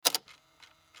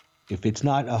If it's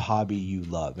not a hobby you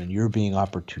love and you're being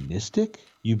opportunistic,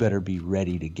 you better be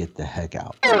ready to get the heck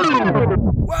out.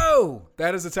 Whoa!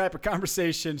 That is the type of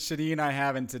conversation Shani and I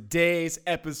have in today's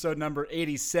episode number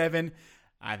 87.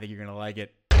 I think you're going to like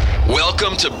it.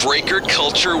 Welcome to Breaker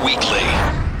Culture Weekly.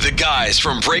 The guys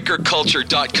from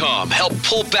BreakerCulture.com help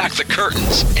pull back the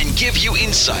curtains and give you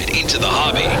insight into the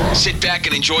hobby. Sit back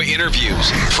and enjoy interviews,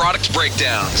 product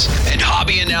breakdowns, and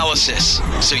hobby analysis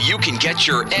so you can get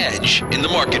your edge in the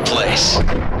marketplace.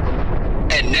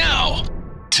 And now,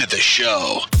 to the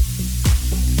show.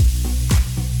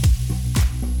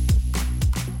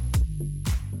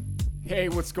 Hey,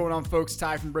 what's going on, folks?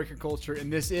 Ty from Breaker Culture,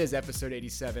 and this is episode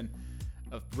 87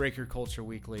 of Breaker Culture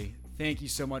Weekly. Thank you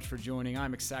so much for joining.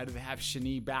 I'm excited to have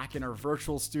Shani back in our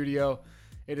virtual studio.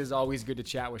 It is always good to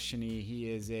chat with Shani.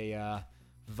 He is a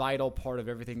vital part of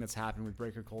everything that's happened with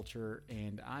Breaker Culture,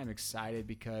 and I'm excited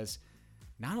because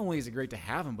not only is it great to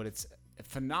have him, but it's a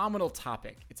phenomenal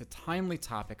topic. It's a timely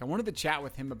topic. I wanted to chat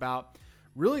with him about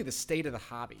really the state of the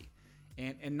hobby,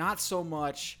 and not so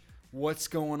much what's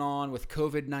going on with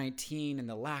COVID-19 and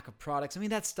the lack of products. I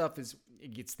mean, that stuff it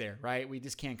gets there, right? We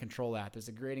just can't control that. There's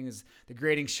the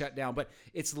grading shut down, but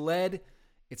it's led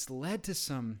to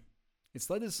some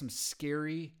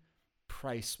scary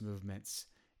price movements.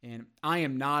 And I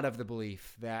am not of the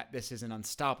belief that this is an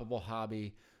unstoppable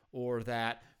hobby or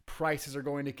that prices are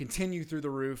going to continue through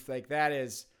the roof. Like that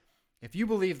is, if you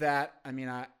believe that, I mean,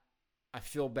 I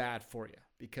feel bad for you,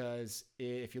 because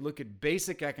if you look at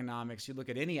basic economics, you look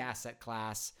at any asset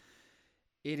class,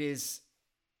 it is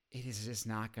just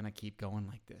not going to keep going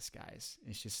like this, guys.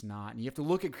 It's just not. And you have to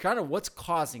look at kind of what's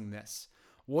causing this.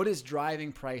 What is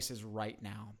driving prices right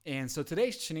now? And so today,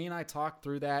 Shani and I talked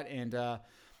through that, and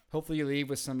hopefully you leave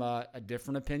with some a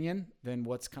different opinion than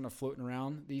what's kind of floating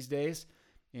around these days,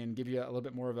 and give you a little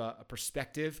bit more of a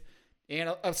perspective and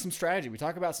of some strategy. We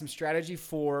talk about some strategy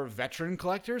for veteran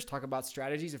collectors, talk about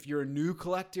strategies if you're a new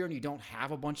collector and you don't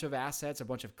have a bunch of assets, a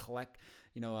bunch of cards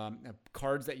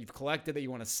that you've collected that you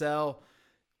want to sell.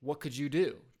 What could you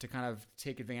do to kind of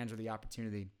take advantage of the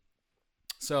opportunity?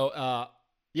 So,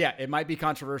 it might be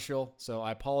controversial, so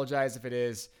I apologize if it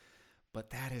is,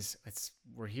 but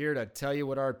we're here to tell you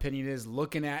what our opinion is,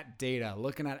 looking at data,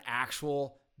 looking at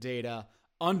actual data,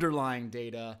 underlying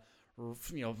data,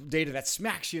 data that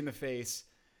smacks you in the face,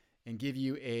 and give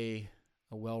you a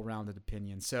well-rounded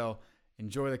opinion. So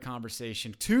enjoy the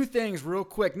conversation. Two things real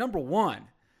quick. Number one,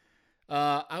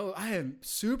 I am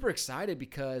super excited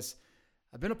because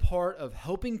I've been a part of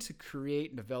helping to create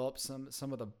and develop some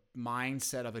of the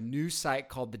mindset of a new site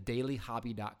called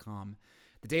thedailyhobby.com.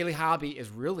 The Daily Hobby is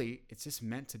really, it's just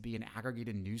meant to be an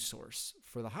aggregated news source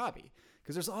for the hobby,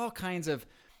 because there's all kinds of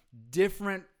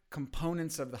different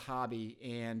components of the hobby,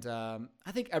 and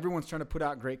I think everyone's trying to put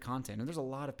out great content, and there's a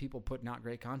lot of people putting out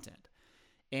great content.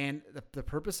 And the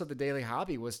purpose of the Daily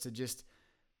Hobby was to just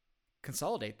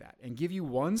consolidate that and give you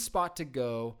one spot to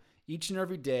go each and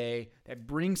every day that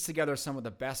brings together some of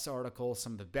the best articles,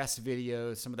 some of the best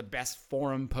videos, some of the best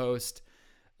forum posts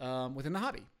within the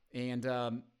hobby. And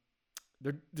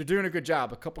they're doing a good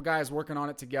job. A couple guys working on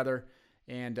it together,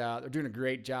 and they're doing a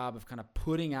great job of kind of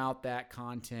putting out that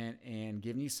content and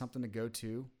giving you something to go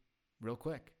to real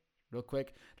quick.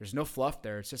 There's no fluff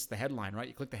there. It's just the headline, right?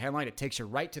 You click the headline, it takes you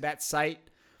right to that site.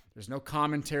 There's no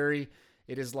commentary.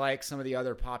 It is like some of the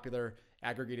other popular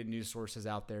aggregated news sources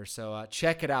out there. So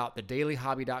check it out,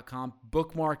 thedailyhobby.com.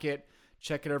 Bookmark it.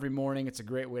 Check it every morning. It's a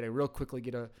great way to real quickly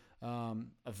get a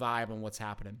vibe on what's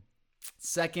happening.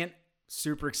 Second,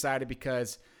 super excited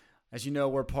because, as you know,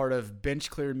 we're part of Bench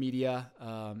Clear Media,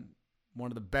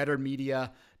 one of the better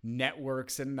media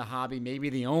networks in the hobby,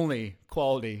 maybe the only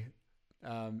quality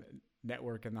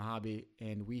network in the hobby,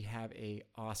 and we have a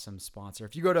awesome sponsor.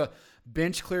 If you go to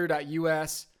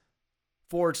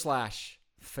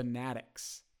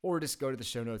benchclear.us/Fanatics, or just go to the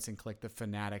show notes and click the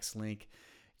Fanatics link,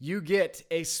 you get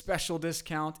a special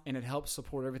discount, and it helps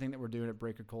support everything that we're doing at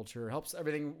Breaker Culture. It helps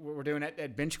everything we're doing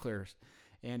at Bench Clears,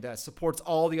 and supports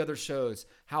all the other shows.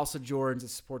 House of Jordans, it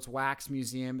supports Wax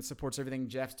Museum, it supports everything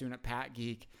Jeff's doing at Pat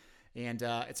Geek, and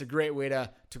it's a great way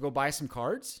to go buy some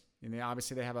cards. And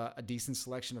obviously they have a decent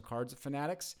selection of cards at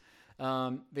Fanatics.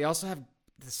 They also have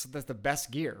the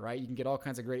best gear, right? You can get all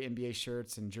kinds of great NBA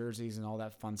shirts and jerseys and all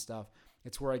that fun stuff.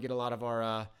 It's where I get a lot of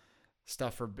our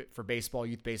stuff for baseball,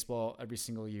 youth baseball, every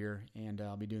single year, and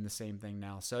I'll be doing the same thing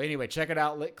now. So anyway, check it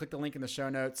out. Click the link in the show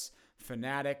notes,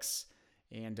 Fanatics,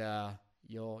 and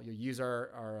you'll use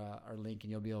our link, and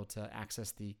you'll be able to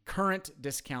access the current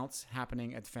discounts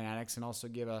happening at Fanatics, and also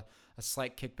give a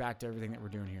slight kickback to everything that we're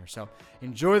doing here. So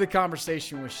enjoy the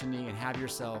conversation with Shani, and have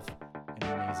yourself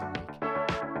an amazing week.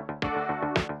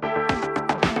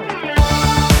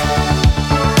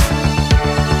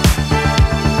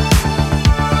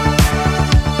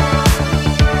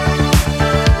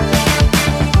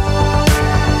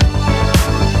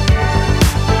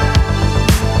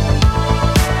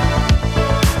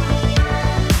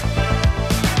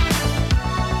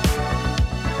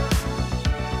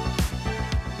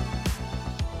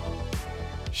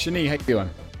 Shani, how you doing?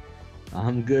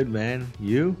 I'm good, man.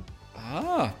 You?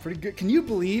 Pretty good. Can you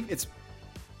believe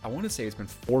I want to say it's been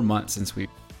 4 months since we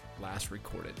last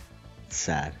recorded.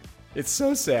 Sad. It's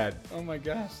so sad. Oh my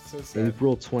gosh, it's so sad.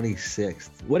 April 26th.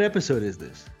 What episode is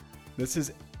this? This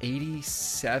is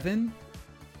 87?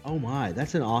 Oh my,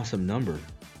 that's an awesome number.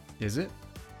 Is it?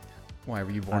 Why, were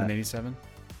you born in 87?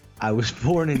 I was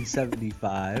born in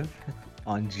 75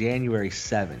 on January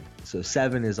 7th. So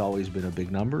 7 has always been a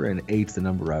big number, and 8's the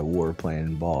number I wore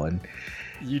playing ball. And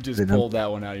you just pulled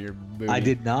that one out of your booty. I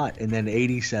did not. And then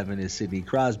 87 is Sidney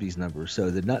Crosby's number.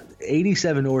 So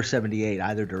 87 or 78,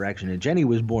 either direction. And Jenny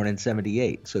was born in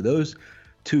 78. So those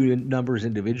two numbers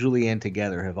individually and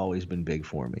together have always been big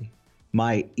for me.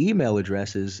 My email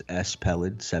address is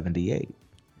spelled78.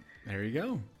 There you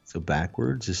go. So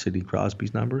backwards is Sidney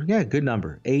Crosby's number. Yeah, good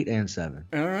number. 8 and 7.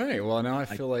 All right. Well, now I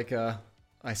feel like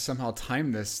I somehow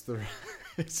timed this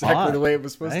exactly the way it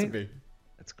was supposed to be.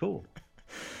 That's cool.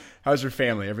 How's your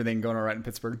family? Everything going all right in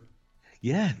Pittsburgh?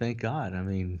 Yeah, thank God. I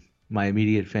mean, my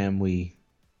immediate family,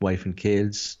 wife and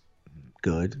kids,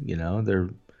 good. You know, their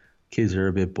kids are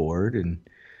a bit bored,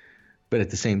 but at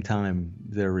the same time,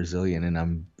 they're resilient, and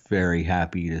I'm very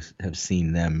happy to have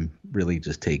seen them really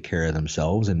just take care of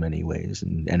themselves in many ways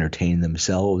and entertain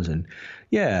themselves. And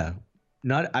yeah,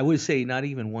 I would say not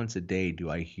even once a day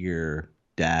do I hear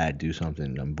Dad do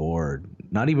something, I'm bored.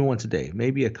 Not even once a day,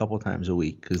 maybe a couple times a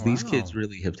week, because these kids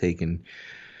really have taken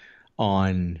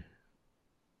on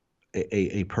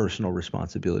a personal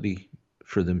responsibility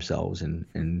for themselves.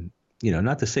 And you know,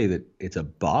 not to say that it's a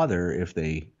bother if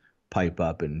they pipe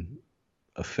up and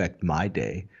affect my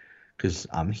day, because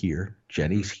I'm here,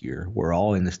 Jenny's here, we're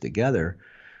all in this together.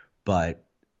 But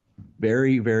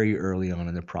very, very early on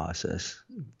in the process,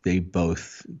 they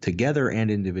both together and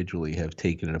individually have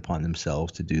taken it upon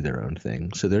themselves to do their own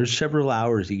thing. So there's several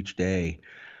hours each day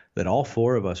that all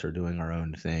four of us are doing our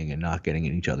own thing and not getting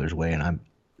in each other's way. And I'm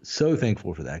so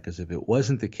thankful for that, because if it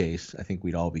wasn't the case, I think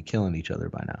we'd all be killing each other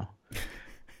by now.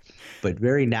 But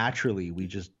very naturally, we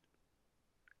just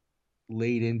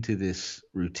laid into this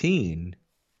routine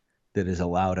that has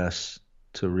allowed us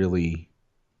to really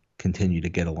continue to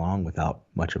get along without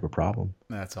much of a problem.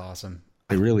 That's awesome.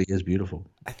 It really is beautiful.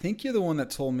 I think you're the one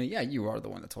that told me, yeah, you are the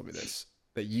one that told me this,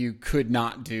 that you could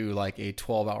not do like a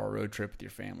 12-hour road trip with your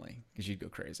family because you'd go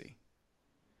crazy.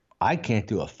 I can't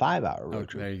do a 5-hour road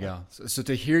trip. There you go. So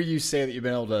to hear you say that you've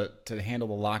been able to handle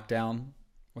the lockdown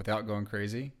without going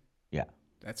crazy. Yeah.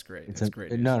 That's great. That's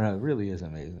great. No, it really is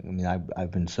amazing. I mean,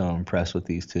 I've been so impressed with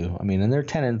these two. I mean, and they're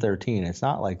 10 and 13. It's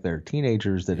not like they're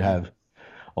teenagers that have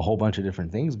a whole bunch of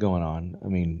different things going on. I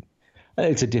mean,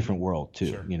 it's a different world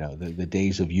too. Sure. You know, the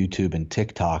days of YouTube and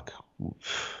TikTok,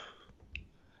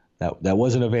 that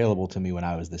wasn't available to me when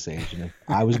I was this age. And if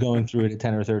I was going through it at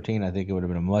 10 or 13, I think it would have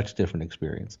been a much different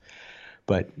experience.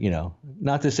 But, you know,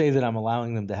 not to say that I'm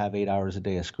allowing them to have 8 hours a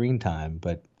day of screen time,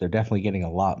 but they're definitely getting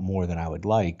a lot more than I would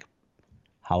like.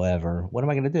 However, what am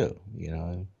I going to do? You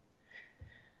know,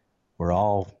 we're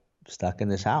all stuck in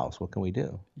this house. What can we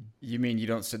do? You mean you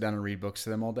don't sit down and read books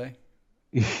to them all day?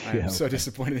 Yeah, I'm so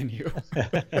disappointed in you.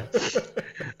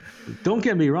 Don't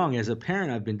get me wrong. As a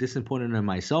parent, I've been disappointed in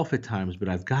myself at times, but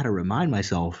I've got to remind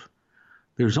myself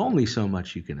there's only so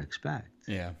much you can expect.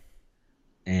 Yeah.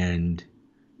 And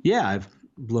yeah, I've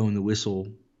blown the whistle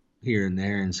here and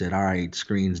there and said, all right,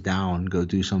 screens down, go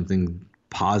do something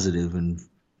positive and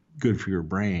good for your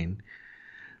brain.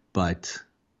 But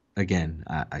again,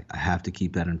 I have to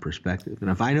keep that in perspective. And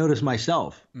if I notice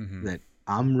myself that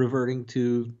I'm reverting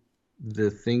to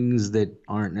the things that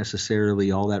aren't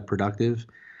necessarily all that productive,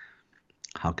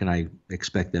 how can I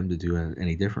expect them to do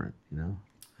any different, you know?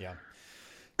 Yeah.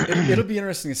 It'll be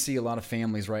interesting to see a lot of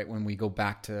families, right, when we go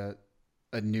back to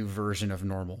a new version of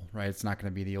normal, right? It's not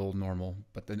going to be the old normal,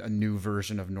 but a new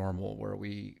version of normal where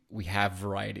we have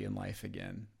variety in life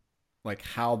again. Like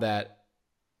how that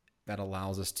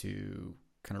allows us to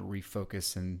kind of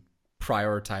refocus and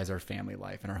prioritize our family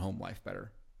life and our home life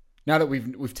better. Now that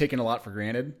we've taken a lot for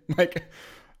granted, like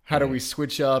how do we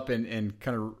switch up and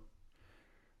kind of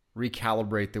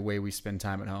recalibrate the way we spend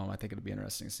time at home? I think it'll be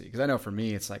interesting to see. Because I know for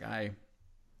me, it's like I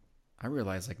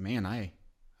realized like, man, I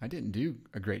didn't do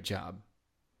a great job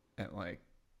at like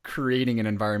creating an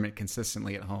environment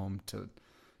consistently at home to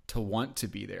want to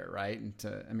be there, right? And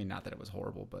I mean, not that it was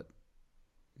horrible, but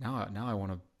now I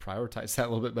want to prioritize that a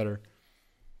little bit better.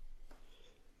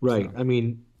 Right. So. I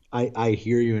mean, I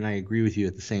hear you and I agree with you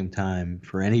at the same time.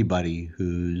 For anybody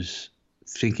who's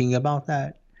thinking about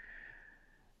that,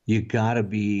 you got to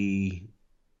be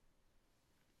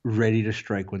ready to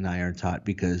strike when the iron's hot,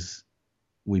 because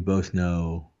we both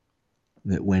know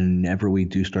that whenever we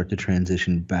do start to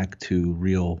transition back to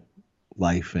real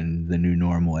life and the new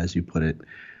normal, as you put it,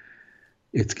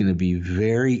 it's going to be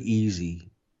very easy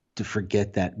to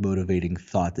forget that motivating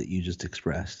thought that you just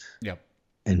expressed. Yep.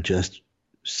 And just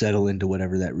settle into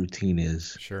whatever that routine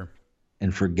is. Sure.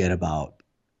 And forget about,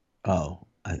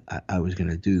 I was going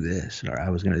to do this or I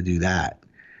was going to do that.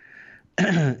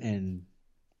 And,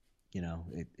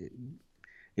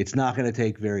 it's not going to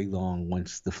take very long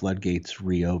once the floodgates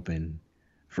reopen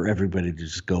for everybody to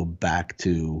just go back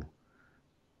to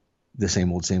the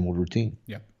same old routine.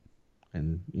 Yep.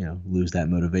 And, lose that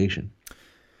motivation.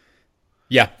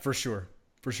 Yeah, for sure.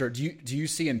 For sure. Do you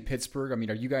see in Pittsburgh, I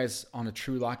mean, are you guys on a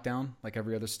true lockdown like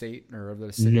every other state or every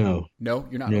other city? No. No,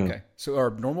 you're not? No. Okay. So are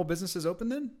normal businesses open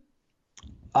then?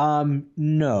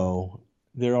 No.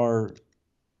 There are,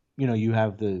 you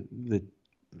have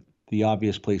the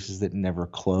obvious places that never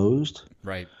closed.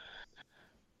 Right.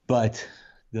 But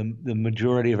the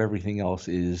majority of everything else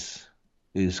is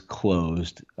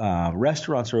closed.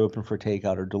 Restaurants are open for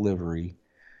takeout or delivery.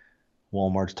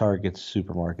 Walmart's, Targets,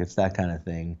 supermarkets, that kind of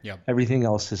thing. Yep. Everything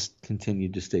else has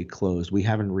continued to stay closed. We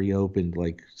haven't reopened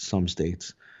like some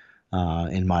states,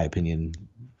 in my opinion,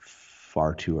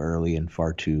 far too early and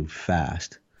far too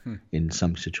fast in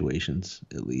some situations,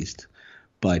 at least.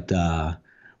 But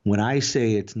when I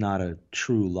say it's not a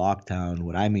true lockdown,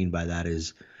 what I mean by that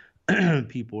is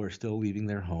people are still leaving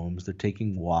their homes. They're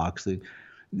taking walks.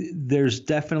 There's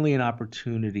definitely an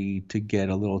opportunity to get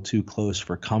a little too close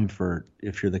for comfort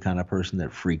if you're the kind of person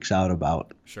that freaks out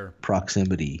about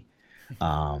proximity.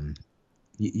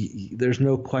 There's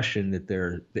no question that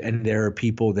there are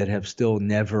people that have still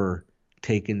never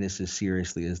taken this as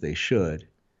seriously as they should,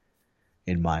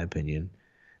 in my opinion,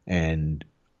 and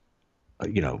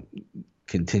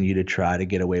continue to try to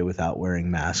get away without wearing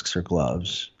masks or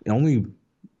gloves.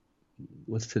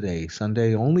 What's today?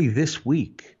 Sunday? Only this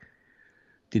week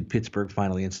did Pittsburgh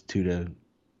finally institute a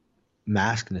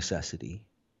mask necessity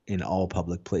in all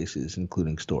public places,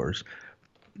 including stores.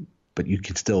 But you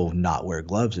can still not wear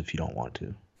gloves if you don't want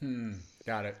to.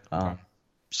 Got it.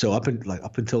 So up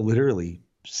until literally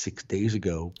 6 days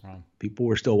ago, people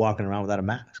were still walking around without a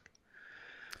mask.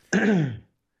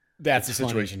 That's the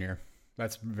situation here.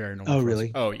 That's very normal. Oh,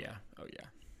 really? Oh, yeah.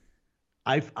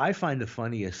 I find the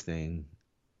funniest thing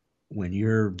when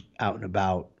you're out and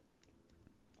about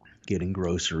getting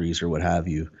groceries or what have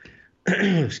you,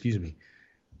 excuse me,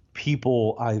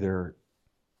 people either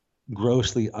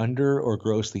grossly under or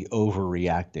grossly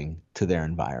overreacting to their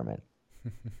environment.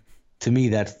 To me,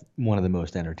 that's one of the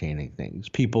most entertaining things.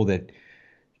 People that,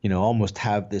 almost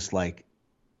have this like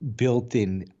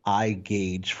built-in eye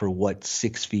gauge for what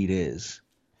 6 feet is.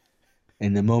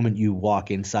 And the moment you walk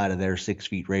inside of their 6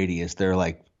 feet radius, they're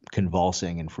like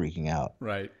convulsing and freaking out.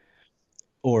 Right.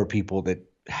 Or people that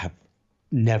have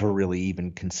never really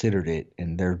even considered it,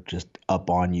 and they're just up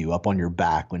on your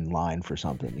back in line for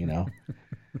something,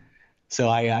 So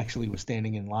I actually was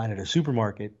standing in line at a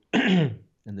supermarket, and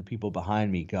the people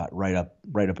behind me got right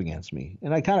up against me.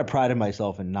 And I kind of prided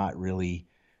myself in not really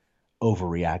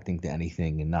overreacting to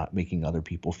anything and not making other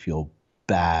people feel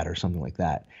bad or something like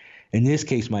that. In this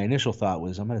case, my initial thought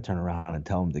was, I'm going to turn around and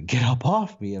tell them to get up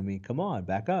off me. I mean, come on,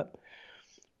 back up.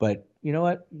 But you know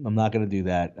what? I'm not going to do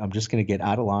that. I'm just going to get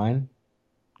out of line,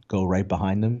 go right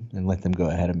behind them, and let them go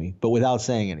ahead of me, but without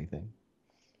saying anything.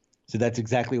 So that's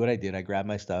exactly what I did. I grabbed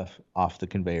my stuff off the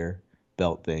conveyor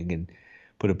belt thing and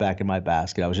put it back in my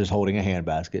basket. I was just holding a hand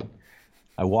basket.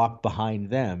 I walked behind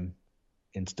them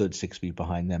and stood 6 feet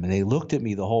behind them. And they looked at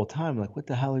me the whole time like, what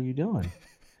the hell are you doing?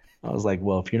 I was like,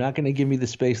 well, if you're not going to give me the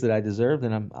space that I deserve,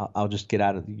 then I'll just get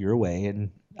out of your way and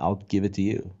I'll give it to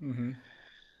you. Mm-hmm.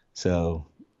 So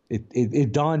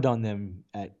it dawned on them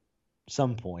at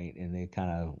some point, and they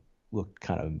kind of looked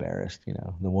kind of embarrassed.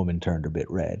 The woman turned a bit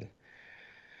red.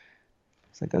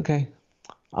 It's like, okay,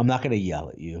 I'm not going to yell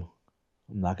at you.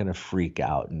 I'm not going to freak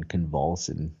out and convulse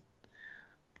and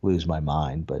lose my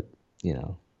mind, but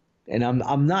and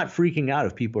I'm not freaking out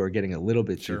if people are getting a little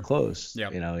bit too close.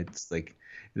 Yep. It's like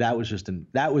that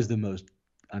was the most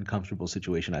uncomfortable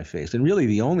situation I faced, and really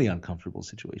the only uncomfortable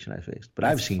situation I faced. But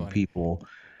I've seen people.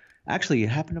 Actually, it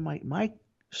happened to my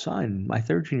son. My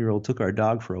 13-year-old took our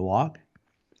dog for a walk,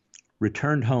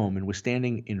 returned home, and was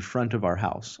standing in front of our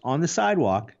house on the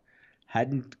sidewalk.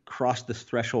 Hadn't crossed the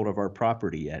threshold of our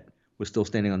property yet, was still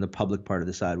standing on the public part of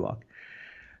the sidewalk.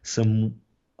 Some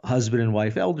husband and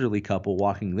wife elderly couple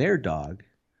walking their dog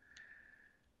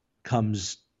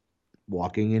comes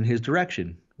walking in his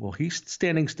direction. Well, he's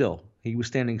standing still. He was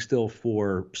standing still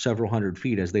for several hundred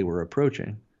feet as they were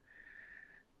approaching.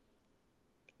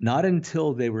 Not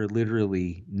until they were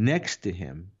literally next to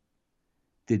him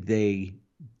did they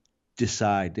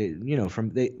decide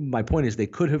my point is they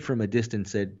could have from a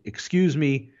distance said, "Excuse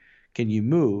me, can you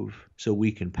move so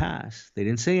we can pass?" They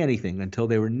didn't say anything until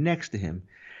they were next to him,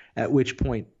 at which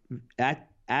point at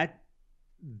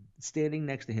standing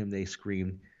next to him they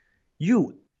screamed,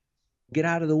 "You get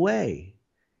out of the way."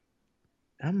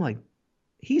 And I'm like,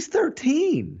 he's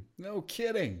 13. No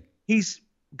kidding. He's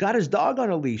got his dog on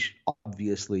a leash,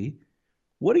 obviously.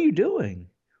 What are you doing?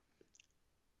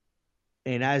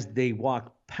 And as they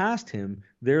walk past him,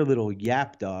 their little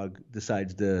yap dog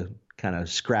decides to kind of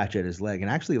scratch at his leg, and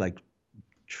actually like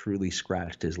truly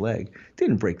scratched his leg.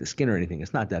 Didn't break the skin or anything.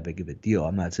 It's not that big of a deal.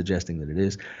 I'm not suggesting that it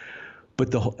is.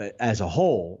 But as a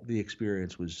whole, the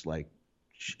experience was like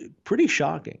pretty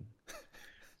shocking.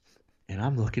 And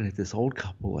I'm looking at this old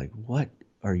couple like, what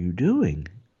are you doing?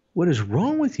 What is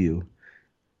wrong with you?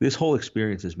 This whole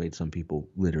experience has made some people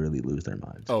literally lose their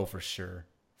minds. Oh, for sure.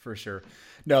 For sure.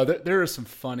 No, there are some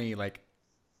funny like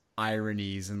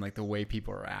ironies and like the way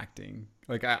people are acting.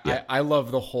 Like I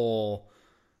love the whole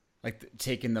like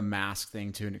taking the mask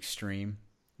thing to an extreme.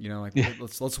 You know, like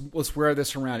let's wear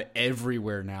this around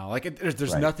everywhere now. Like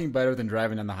there's nothing better than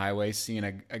driving down the highway, seeing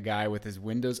a guy with his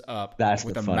windows up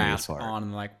with a mask on,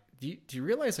 and like, do you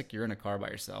realize like you're in a car by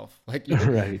yourself? Like,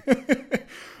 right.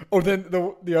 Or then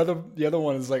the other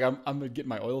one is like I'm gonna get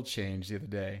my oil changed the other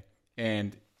day,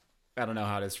 and I don't know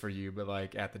how it is for you, but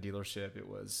like at the dealership, it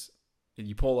was,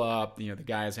 you pull up, the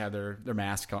guys have their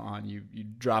mask on, you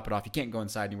drop it off. You can't go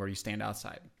inside anymore. You stand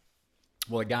outside.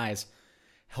 Well, the guys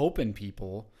helping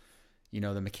people,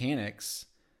 the mechanics,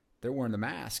 they're wearing the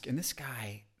mask. And this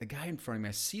guy, the guy in front of me,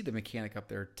 I see the mechanic up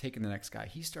there taking the next guy.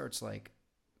 He starts like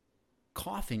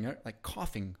coughing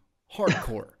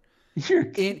hardcore.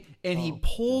 and he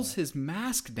pulls his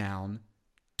mask down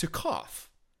to cough.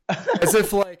 As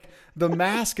if like the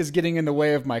mask is getting in the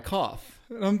way of my cough.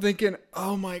 And I'm thinking,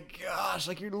 oh my gosh,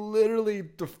 like you're literally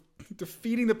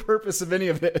defeating the purpose of any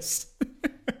of this.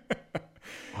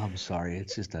 I'm sorry.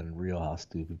 It's just unreal how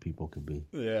stupid people can be.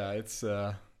 Yeah, it's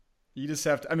you just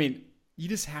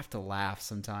have to laugh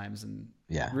sometimes and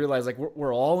realize like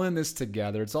we're all in this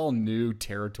together. It's all new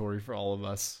territory for all of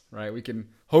us, right? We can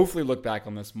hopefully look back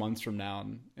on this months from now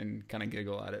and kind of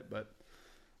giggle at it, but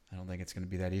I don't think it's going to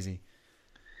be that easy.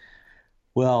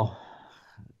 Well,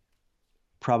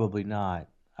 probably not.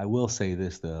 I will say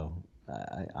this, though.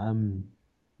 I'm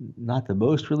not the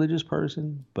most religious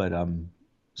person, but I'm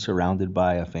surrounded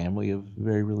by a family of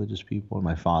very religious people, and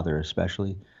my father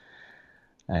especially.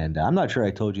 And I'm not sure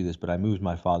I told you this, but I moved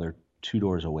my father 2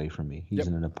 doors away from me. He's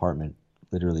in an apartment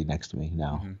literally next to me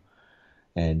now. Mm-hmm.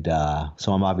 And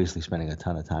so I'm obviously spending a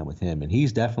ton of time with him. And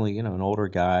he's definitely, an older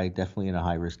guy, definitely in a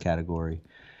high-risk category.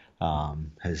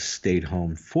 Has stayed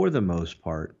home for the most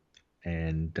part,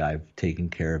 and I've taken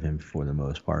care of him for the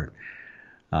most part.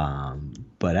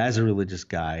 But as a religious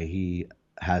guy, he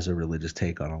has a religious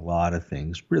take on a lot of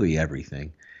things, really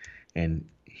everything. And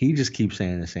he just keeps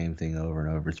saying the same thing over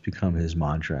and over. It's become his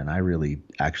mantra, and I really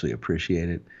actually appreciate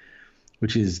it,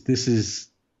 which is this is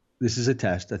a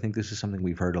test. I think this is something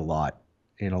we've heard a lot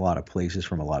in a lot of places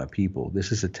from a lot of people.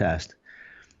 This is a test.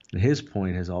 And his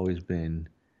point has always been,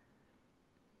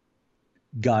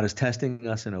 God is testing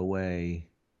us in a way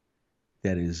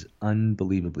that is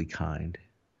unbelievably kind.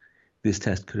 This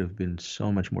test could have been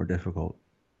so much more difficult.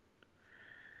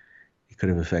 It could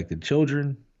have affected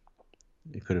children.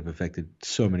 It could have affected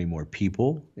so many more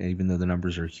people. And even though the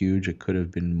numbers are huge, it could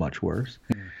have been much worse.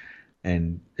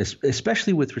 And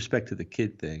especially with respect to the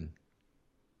kid thing,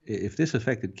 if this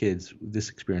affected kids, this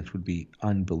experience would be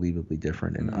unbelievably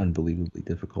different and unbelievably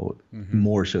difficult,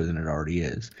 more so than it already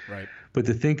is. Right. But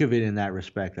to think of it in that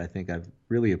respect, I think I've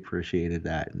really appreciated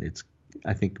that. And it's,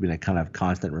 I think, been a kind of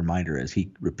constant reminder as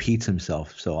he repeats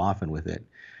himself so often with it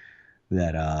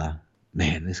that,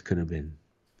 man, this could have been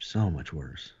so much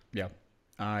worse. Yeah,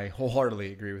 I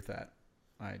wholeheartedly agree with that.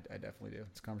 I definitely do.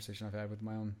 It's a conversation I've had with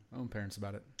my own parents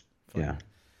about it. Yeah.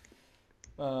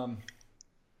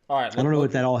 All right. I don't know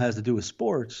what that all has to do with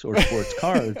sports or sports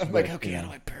cards. I'm like, okay, how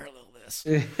do I parallel this?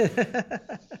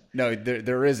 No,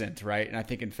 there isn't, right? And I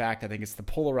think it's the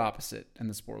polar opposite in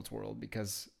the sports world,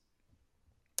 because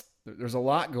there's a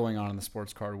lot going on in the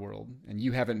sports card world, and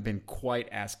you haven't been quite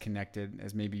as connected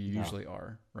as maybe you usually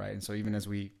are, right? And so even as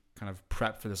we kind of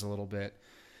prep for this a little bit,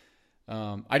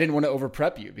 I didn't want to over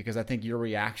prep you, because I think your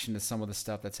reaction to some of the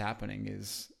stuff that's happening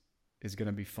is going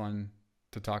to be fun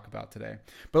to talk about today.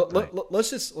 But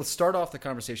let's start off the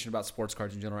conversation about sports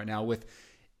cards in general right now with,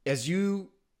 as you,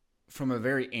 from a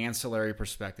very ancillary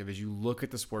perspective, as you look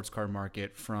at the sports card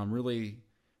market from really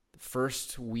the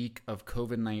first week of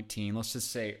COVID-19, let's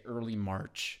just say early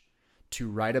March, to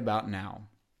right about now,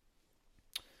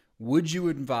 would you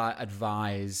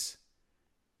advise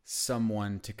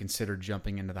someone to consider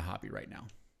jumping into the hobby right now?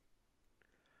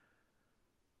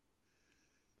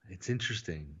 It's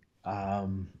interesting.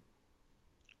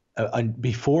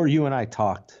 Before you and I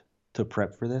talked to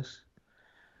prep for this,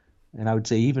 and I would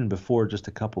say even before just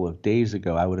a couple of days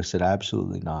ago, I would have said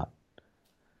absolutely not.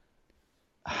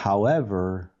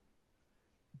 However,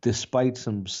 despite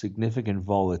some significant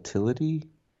volatility,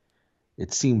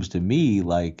 it seems to me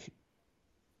like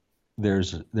there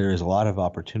is a lot of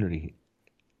opportunity.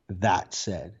 That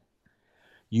said,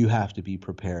 you have to be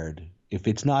prepared. If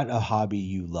it's not a hobby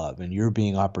you love and you're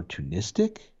being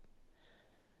opportunistic,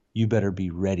 you better be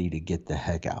ready to get the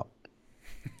heck out.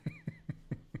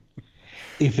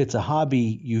 If it's a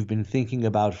hobby you've been thinking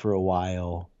about for a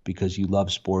while because you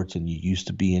love sports and you used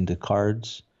to be into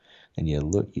cards, and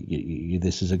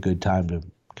this is a good time to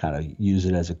kind of use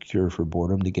it as a cure for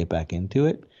boredom to get back into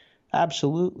it,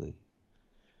 absolutely.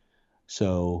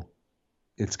 So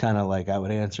it's kind of like I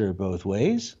would answer it both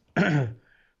ways,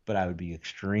 but I would be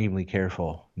extremely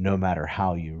careful no matter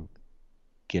how you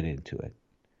get into it.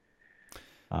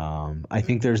 I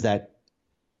think there's that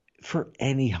for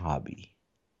any hobby,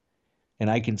 and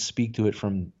I can speak to it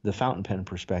from the fountain pen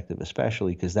perspective,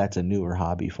 especially because that's a newer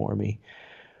hobby for me.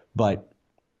 But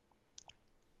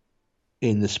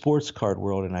in the sports card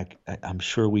world, and I'm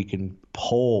sure we can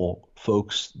poll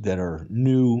folks that are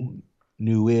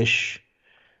newish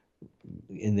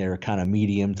in their kind of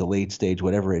medium to late stage,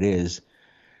 whatever it is,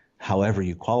 however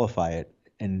you qualify it,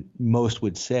 and most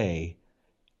would say,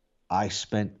 I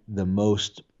spent the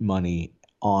most money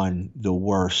on the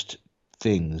worst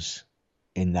things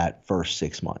in that first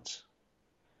 6 months.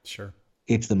 Sure.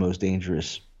 It's the most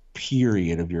dangerous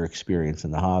period of your experience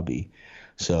in the hobby.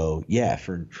 So yeah,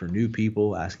 for new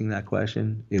people asking that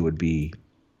question, it would be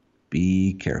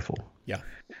careful. Yeah.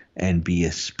 And be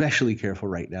especially careful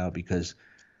right now, because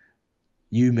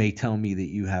you may tell me that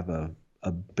you have a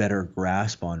better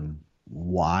grasp on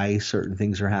why certain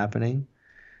things are happening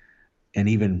and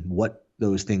even what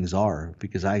those things are,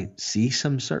 because I see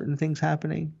some certain things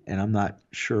happening and I'm not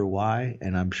sure why,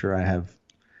 and I'm sure I have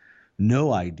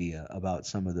no idea about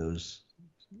some of those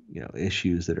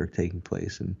issues that are taking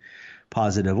place, and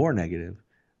positive or negative,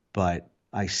 but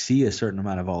I see a certain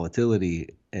amount of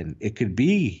volatility, and it could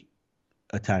be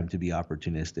a time to be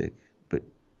opportunistic. But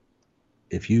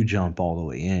if you jump all the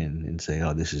way in and say,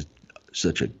 oh, this is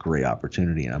such a great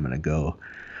opportunity and I'm going to go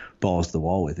balls to the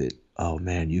wall with it, oh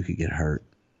man, you could get hurt.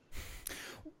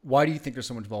 Why do you think there's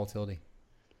so much volatility?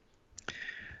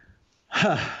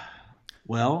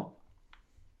 Well,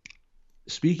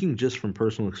 speaking just from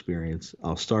personal experience,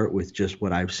 I'll start with just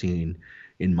what I've seen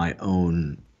in my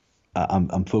own.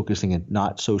 I'm focusing on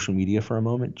not social media for a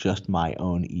moment, just my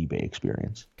own eBay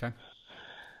experience. Okay.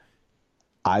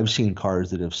 I've seen cars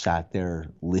that have sat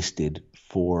there listed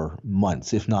for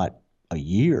months, if not a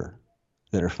year,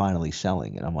 that are finally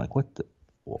selling, and I'm like,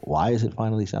 why is it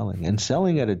finally selling? And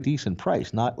selling at a decent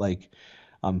price, not like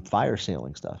I'm fire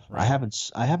sailing stuff. Right.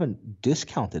 I haven't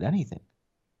discounted anything.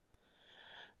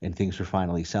 And things are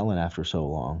finally selling after so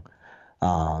long.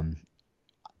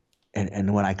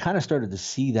 And when I kind of started to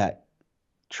see that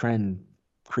trend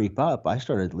creep up, I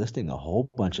started listing a whole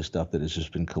bunch of stuff that has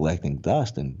just been collecting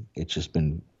dust, and it's just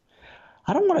been,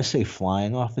 I don't want to say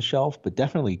flying off the shelf, but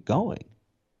definitely going.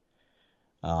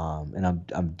 And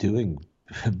I'm doing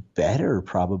better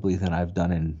probably than I've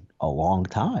done in a long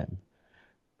time,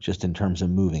 just in terms of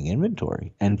moving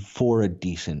inventory, and for a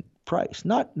decent price,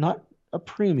 not a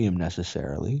premium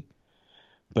necessarily,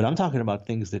 but I'm talking about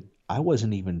things that I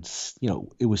wasn't even,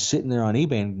 it was sitting there on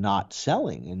eBay and not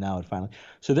selling, and now it finally,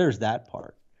 so there's that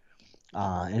part.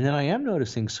 And then I am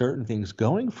noticing certain things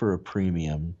going for a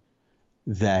premium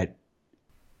that,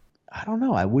 I don't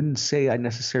know, I wouldn't say I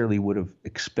necessarily would have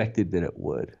expected that it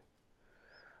would.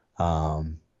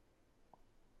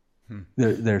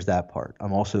 There's that part.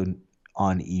 I'm also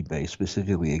on eBay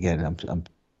specifically, again, I'm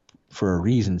for a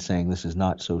reason saying this is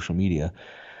not social media,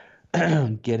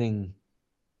 getting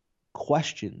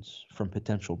questions from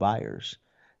potential buyers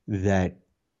that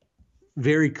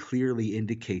very clearly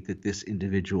indicate that this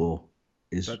individual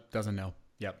doesn't know.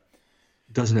 Yep.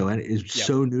 Doesn't know, and is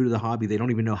so new to the hobby they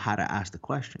don't even know how to ask the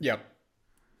question. Yep.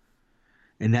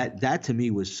 And that to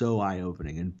me was so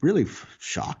eye-opening and really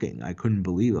shocking. I couldn't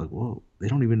believe, like, whoa, they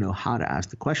don't even know how to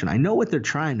ask the question. I know what they're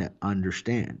trying to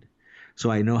understand,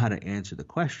 so I know how to answer the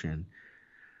question,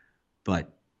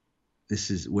 but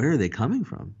where are they coming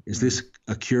from? Is this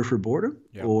a cure for boredom?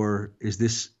 Yep. Or is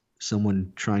this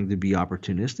someone trying to be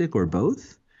opportunistic, or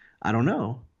both? I don't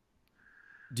know.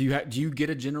 Do you get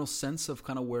a general sense of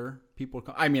kind of where people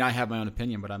are I mean, I have my own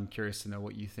opinion, but I'm curious to know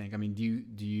what you think. I mean, do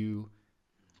you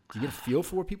get a feel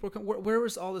for where people are coming? Where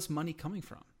is all this money coming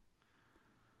from?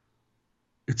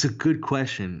 It's a good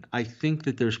question. I think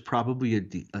that there's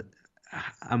probably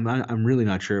I'm really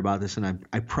not sure about this, and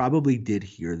I probably did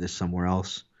hear this somewhere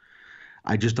else.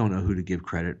 I just don't know who to give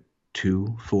credit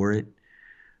to for it,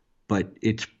 but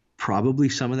it's probably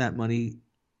some of that money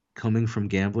coming from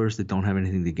gamblers that don't have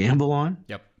anything to gamble on.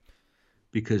 Yep.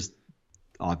 Because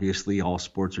obviously all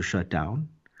sports are shut down.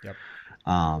 Yep.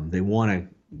 They want to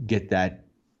get that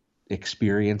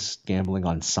experience gambling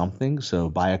on something. So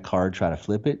buy a card, try to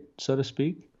flip it, so to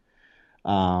speak.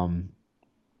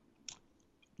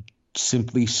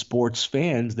 Simply sports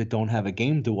fans that don't have a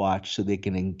game to watch so they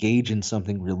can engage in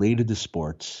something related to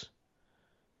sports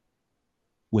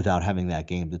without having that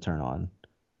game to turn on.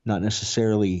 Not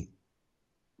necessarily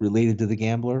related to the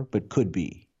gambler, but could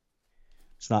be.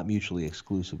 It's not mutually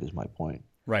exclusive is my point.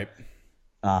 Right.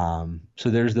 So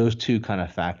there's those two kind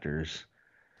of factors.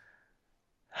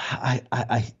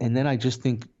 And then I just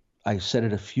think I said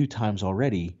it a few times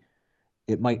already.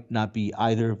 It might not be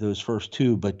either of those first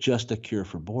two, but just a cure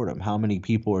for boredom. How many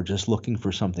people are just looking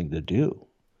for something to do?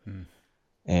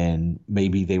 And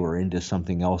maybe they were into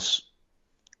something else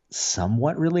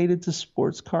somewhat related to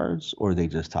sports cards, or they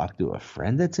just talked to a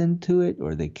friend that's into it,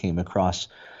 or they came across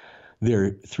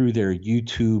through their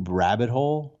YouTube rabbit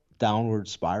hole, downward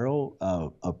spiral,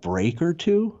 a break or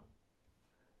two,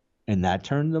 and that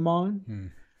turned them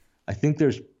on. I think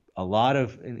there's a lot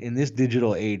of in this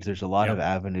digital age, there's a lot of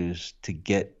avenues to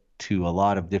get to a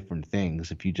lot of different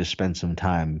things if you just spend some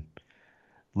time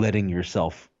letting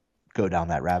yourself go down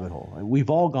that rabbit hole. We've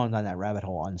all gone down that rabbit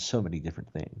hole on so many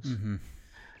different things.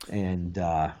 And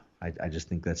I just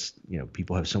think that's,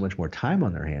 people have so much more time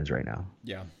on their hands right now.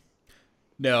 Yeah.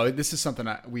 No, this is something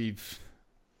I've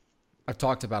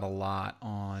talked about a lot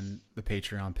on the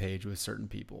Patreon page with certain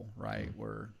people, right?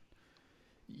 Where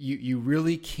you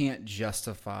really can't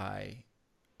justify,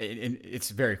 and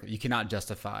it's very clear, you cannot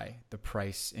justify the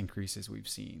price increases we've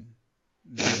seen,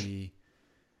 the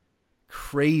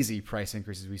crazy price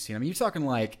increases we've seen. I mean, you're talking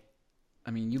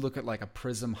you look at like a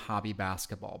Prism hobby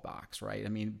basketball box, right? I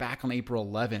mean, back on April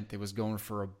 11th, it was going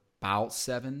for about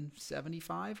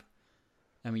 $775.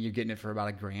 I mean, you're getting it for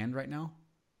about $1,000 right now.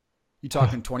 You're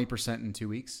talking 20% in 2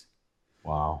 weeks.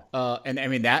 Wow. And I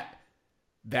mean,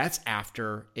 that's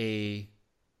after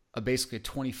basically a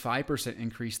 25%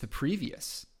 increase the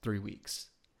previous 3 weeks.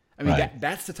 I mean,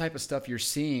 that's the type of stuff you're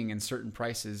seeing in certain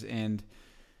prices, and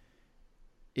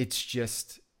it's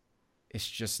just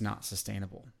not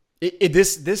sustainable.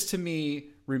 This to me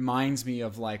reminds me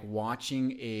of like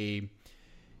watching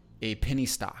a penny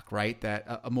stock, right?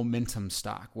 That a momentum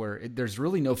stock where there's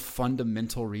really no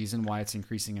fundamental reason why it's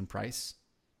increasing in price.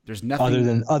 There's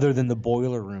nothing other than the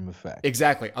boiler room effect.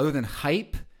 Exactly. Other than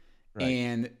hype. Right.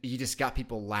 And you just got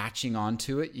people latching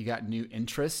onto it. You got new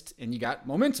interest and you got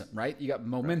momentum, right? You got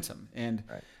momentum. Right. And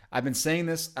I've been saying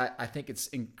this. I think it's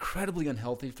incredibly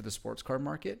unhealthy for the sports card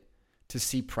market to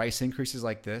see price increases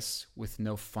like this with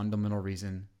no fundamental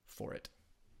reason for it.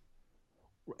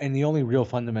 And the only real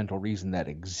fundamental reason that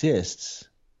exists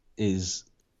is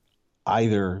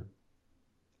either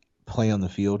play on the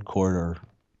field, court, or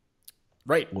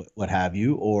what have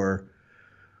you, or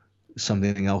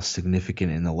something else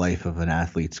significant in the life of an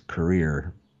athlete's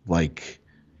career, like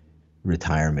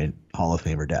retirement, Hall of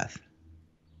Fame, or death.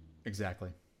 Exactly.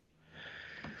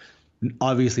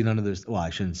 Obviously, none of those, well, I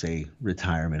shouldn't say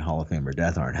retirement, Hall of Fame, or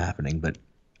death aren't happening, but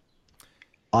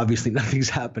obviously nothing's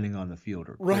happening on the field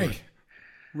or court.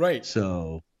 Right.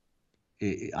 So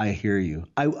I hear you.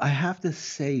 I have to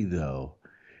say, though,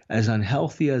 as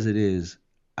unhealthy as it is,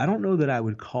 I don't know that I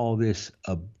would call this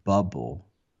a bubble,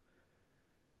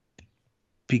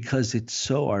 because it's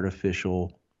so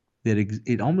artificial that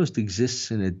it almost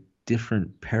exists in a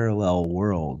different parallel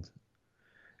world.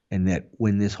 And that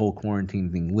when this whole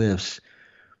quarantine thing lifts,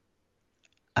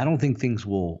 I don't think things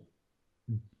will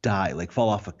die, like fall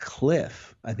off a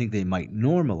cliff. I think they might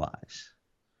normalize.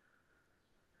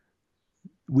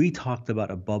 We talked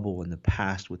about a bubble in the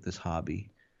past with this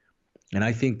hobby, and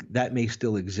I think that may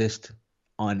still exist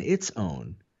on its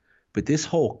own. But this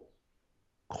whole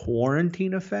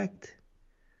quarantine effect,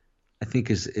 I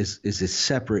think is a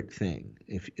separate thing.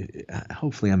 If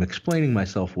hopefully I'm explaining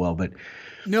myself well, but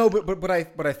no, but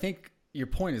I think your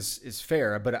point is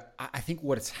fair. But I think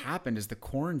what has happened is the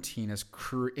quarantine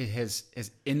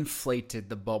has inflated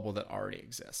the bubble that already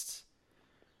exists.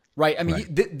 Right. I mean,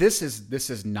 this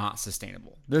is not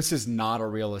sustainable. This is not a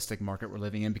realistic market we're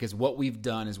living in, because what we've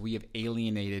done is we have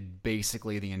alienated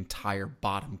basically the entire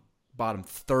bottom bottom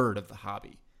third of the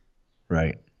hobby.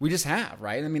 Right. We just have,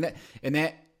 right? I mean,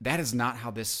 that is not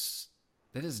how the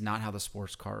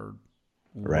sports card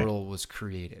world was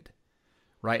created,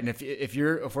 right? And if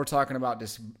we're talking about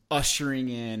just ushering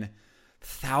in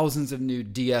thousands of new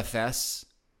DFS,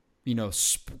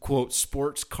 quote,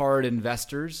 sports card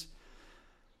investors,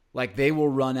 like they will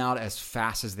run out as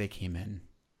fast as they came in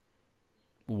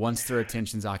once their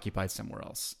attention's occupied somewhere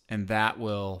else. And that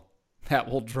will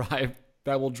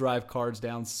drive cards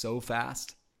down so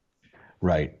fast.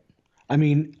 Right. I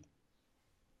mean,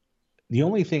 the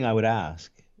only thing I would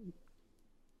ask,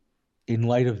 in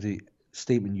light of the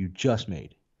statement you just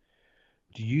made,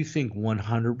 do you think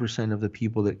 100% of the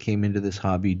people that came into this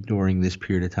hobby during this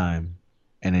period of time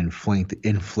and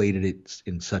inflated it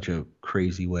in such a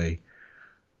crazy way,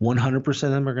 100%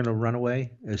 of them are going to run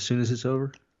away as soon as it's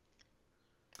over?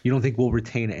 You don't think we'll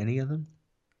retain any of them?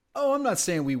 Oh, I'm not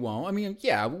saying we won't. I mean,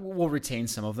 yeah, we'll retain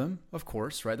some of them, of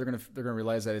course, right? They're gonna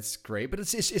realize that it's great, but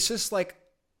it's just like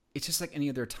any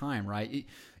other time, right?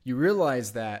 You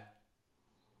realize that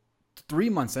 3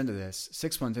 months into this,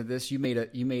 6 months into this, you made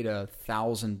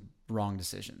 1,000 wrong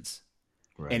decisions,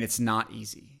 right? And it's not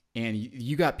easy. And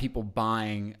you got people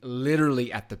buying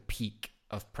literally at the peak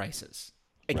of prices,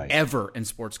 ever in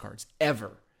sports cards,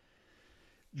 ever.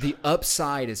 The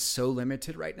upside is so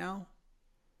limited right now.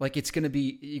 Like it's gonna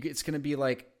be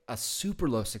like a super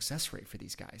low success rate for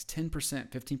these guys.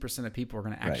 10%, 15% of people are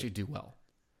gonna actually do well.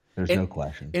 There's no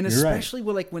question. And especially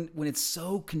when it's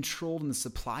so controlled on the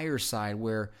supplier side,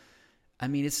 where I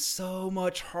mean it's so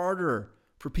much harder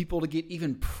for people to get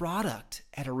even product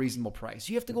at a reasonable price.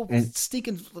 You have to go stink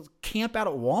and camp out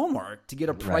at Walmart to get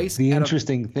a price. The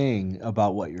interesting thing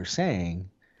about what you're saying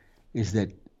is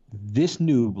that this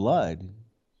new blood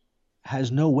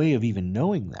has no way of even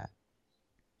knowing that.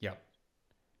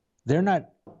 They're not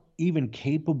even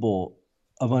capable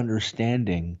of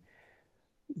understanding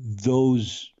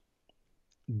those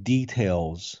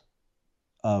details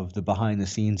of the behind the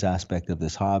scenes aspect of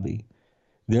this hobby.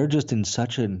 They're just in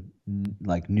such a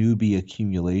newbie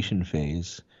accumulation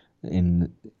phase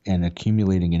and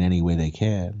accumulating in any way they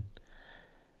can.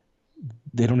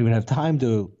 They don't even have time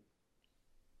to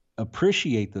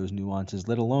appreciate those nuances,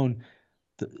 let alone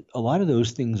a lot of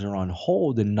those things are on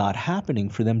hold and not happening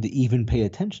for them to even pay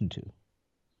attention to.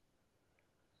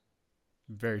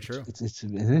 Very true. It's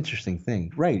an interesting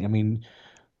thing. Right. I mean,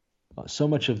 so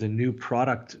much of the new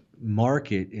product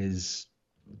market is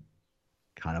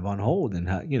kind of on hold, and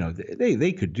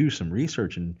they could do some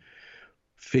research and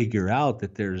figure out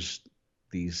that there's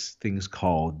these things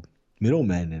called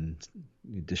middlemen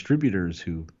and distributors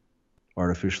who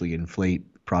artificially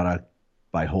inflate product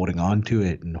by holding on to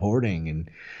it and hoarding. And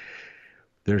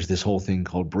there's this whole thing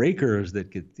called breakers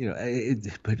that get,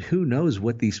 but who knows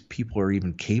what these people are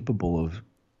even capable of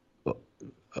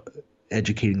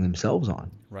educating themselves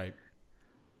on. Right.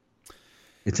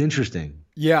 It's interesting.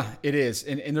 Yeah, it is.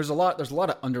 And there's a lot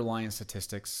of underlying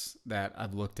statistics that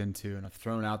I've looked into and I've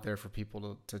thrown out there for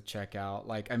people to check out.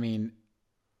 Like, I mean,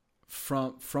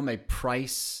 from a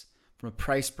price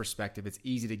perspective, it's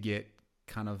easy to get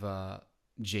kind of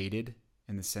jaded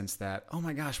in the sense that, oh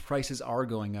my gosh, prices are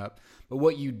going up. But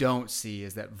what you don't see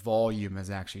is that volume has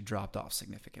actually dropped off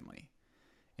significantly.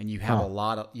 And you have a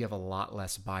lot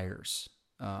less buyers,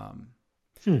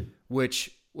 which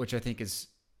I think is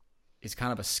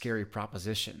kind of a scary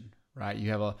proposition, right?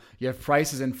 You have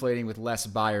prices inflating with less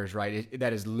buyers, right? It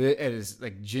is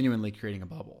like genuinely creating a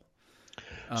bubble.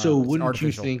 So wouldn't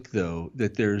you think though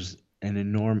that there's an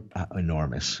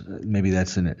enormous, maybe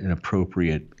that's an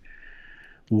appropriate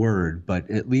word,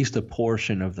 but at least a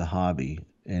portion of the hobby,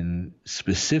 and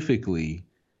specifically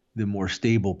the more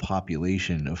stable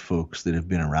population of folks that have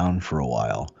been around for a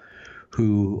while,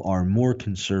 who are more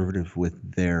conservative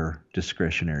with their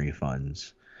discretionary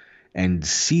funds and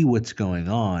see what's going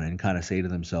on and kind of say to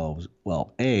themselves,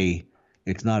 well, A,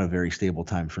 it's not a very stable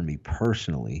time for me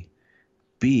personally.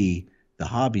 B, the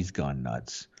hobby's gone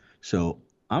nuts. So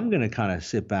I'm going to kind of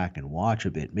sit back and watch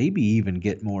a bit, maybe even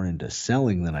get more into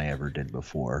selling than I ever did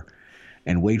before,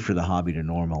 and wait for the hobby to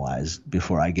normalize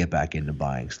before I get back into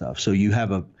buying stuff. So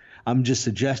I'm just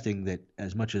suggesting that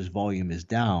as much as volume is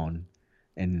down,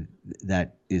 and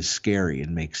that is scary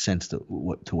and makes sense to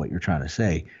what you're trying to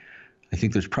say, I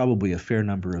think there's probably a fair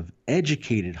number of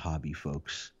educated hobby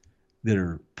folks that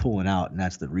are pulling out, and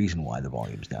that's the reason why the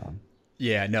volume's down.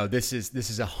 Yeah, no, this is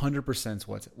 100%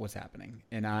 what's happening,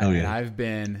 and I've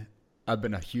been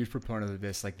a huge proponent of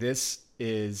this. Like, this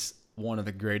is one of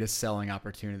the greatest selling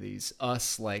opportunities.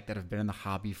 Us that have been in the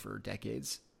hobby for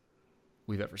decades,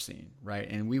 we've ever seen, right?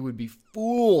 And we would be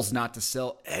fools not to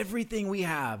sell everything we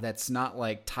have that's not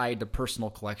like tied to personal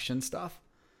collection stuff.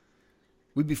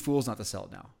 We'd be fools not to sell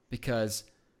it now because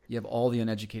you have all the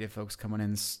uneducated folks coming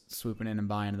in, swooping in and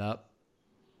buying it up.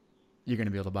 You're going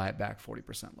to be able to buy it back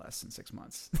 40% less in 6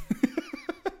 months.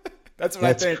 That's what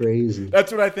I think. That's crazy.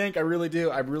 That's what I think. I really do.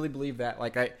 I really believe that.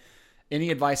 Like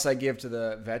any advice I give to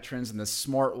the veterans and the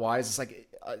smart wise, it's like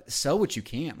sell what you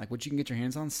can. Like what you can get your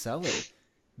hands on, sell it.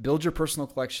 Build your personal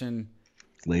collection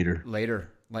later.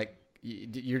 Like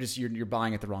you're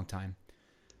buying at the wrong time.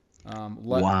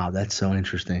 Wow, that's so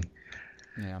interesting.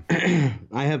 Yeah.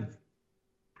 I have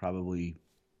probably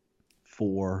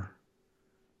 4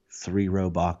 3-row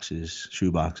boxes,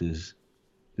 shoe boxes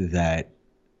that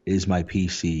is my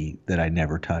PC that I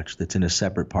never touch. That's in a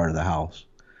separate part of the house.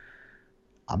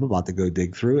 I'm about to go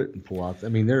dig through it and pull out. I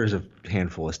mean, there is a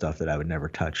handful of stuff that I would never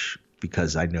touch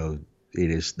because I know it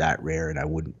is that rare, and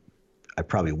I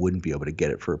probably wouldn't be able to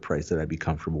get it for a price that I'd be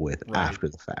comfortable with after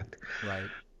the fact. Right.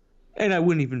 And I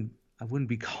wouldn't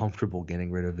be comfortable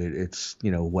getting rid of it. It's,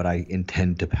 what I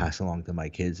intend to pass along to my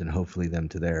kids and hopefully them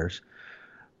to theirs.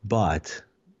 But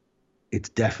it's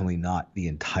definitely not the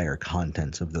entire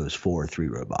contents of those 4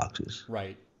 3-row boxes.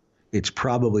 Right. It's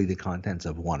probably the contents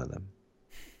of one of them.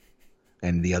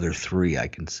 And the other 3 I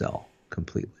can sell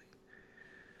completely.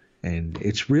 And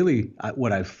it's really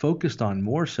what I've focused on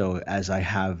more so, as I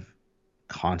have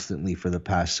constantly for the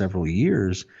past several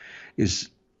years, is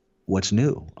what's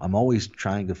new. I'm always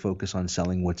trying to focus on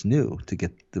selling what's new to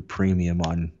get the premium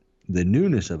on the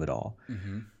newness of it all.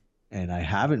 Mm-hmm. And I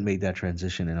haven't made that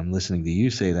transition, and I'm listening to you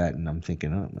say that, and I'm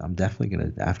thinking, I'm definitely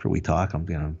going to, after we talk, I'm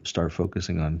going to start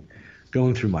focusing on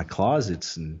going through my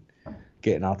closets and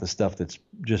getting out the stuff that's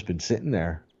just been sitting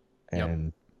there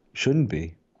and shouldn't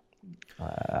be.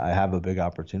 I have a big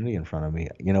opportunity in front of me.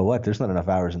 You know what? There's not enough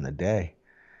hours in the day.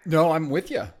 No, I'm with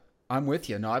you.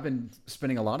 No, I've been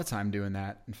spending a lot of time doing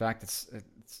that. In fact, it's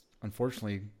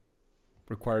unfortunately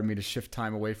required me to shift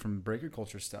time away from breaker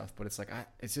culture stuff, but it's like,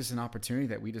 it's just an opportunity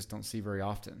that we just don't see very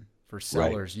often. For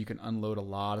sellers, you can unload a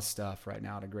lot of stuff right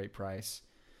now at a great price.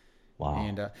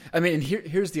 Wow. And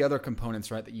here's the other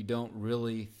components, right, that you don't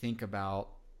really think about.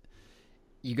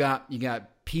 You got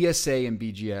PSA and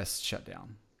BGS shut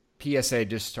down. PSA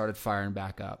just started firing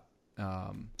back up.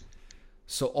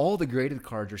 So all the graded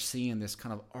cards are seeing this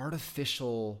kind of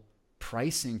artificial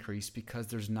price increase because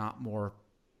there's not more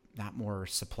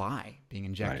supply being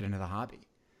injected into the hobby.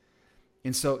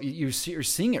 And so you're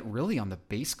seeing it really on the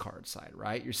base card side,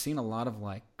 right? You're seeing a lot of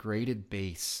like graded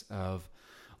base of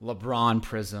LeBron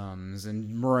Prisms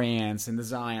and Morants and the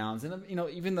Zions and,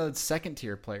 even the second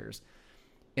tier players.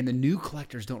 And the new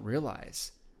collectors don't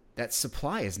realize that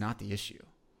supply is not the issue.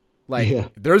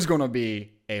 There's going to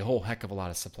be a whole heck of a lot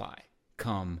of supply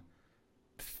come,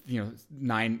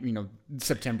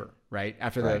 September, right?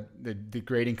 After the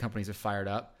grading companies have fired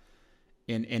up.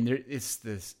 And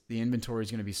the inventory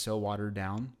is going to be so watered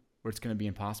down where it's going to be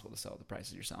impossible to sell at the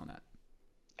prices you're selling at.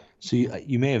 So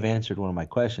you may have answered one of my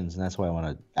questions, and that's why I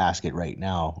want to ask it right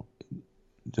now.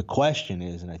 The question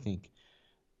is, and I think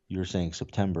you're saying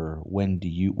September,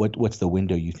 what's the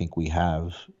window you think we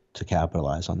have to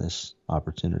capitalize on this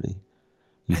opportunity?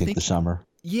 You think the summer?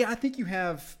 Yeah, I think you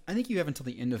have until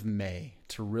the end of May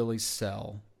to really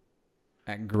sell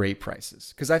at great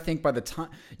prices. Because I think by the time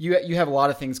you have a lot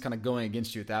of things kind of going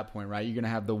against you at that point, right? You're going to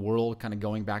have the world kind of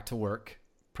going back to work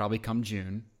probably come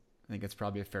June. I think that's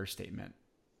probably a fair statement.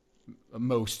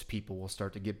 Most people will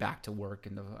start to get back to work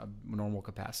in a normal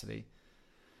capacity,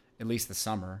 at least the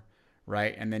summer,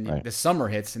 right? And then the summer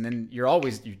hits, and then you're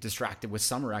distracted with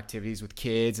summer activities with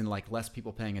kids and like less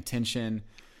people paying attention.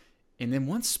 And then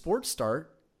once sports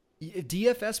start,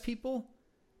 DFS people,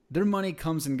 their money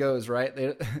comes and goes, right?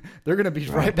 They're going to be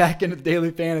right back into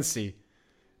daily fantasy.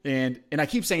 And I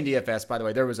keep saying DFS, by the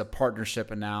way. There was a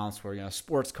partnership announced where,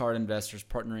 sports card investors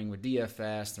partnering with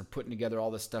DFS. They're putting together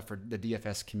all this stuff for the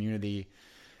DFS community.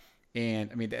 And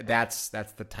I mean, that's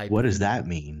the type. What does that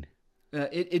mean?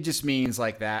 It just means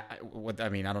like that. I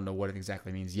don't know what it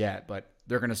exactly means yet, but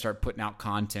they're going to start putting out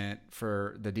content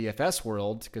for the DFS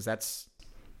world because that's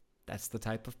the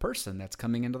type of person that's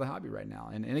coming into the hobby right now.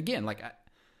 And again,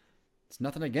 it's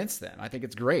nothing against them. I think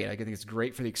it's great. I think it's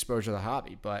great for the exposure of the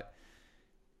hobby. But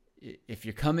if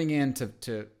you're coming in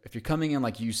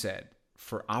like you said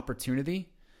for opportunity,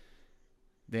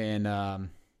 then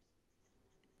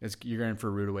you're in for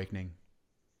a rude awakening,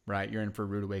 right? You're in for a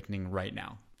rude awakening right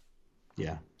now.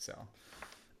 Yeah. So.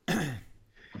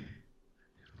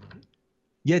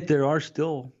 Yet there are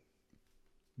still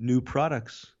new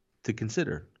products to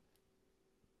consider.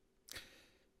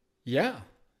 Yeah.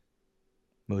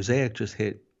 Mosaic just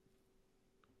hit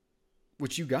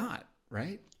which you got,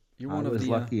 right? You're I one of was the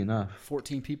lucky enough.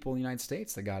 14 people in the United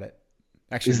States that got it.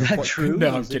 Actually, Is that true?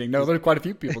 No, I'm kidding. No, there are quite a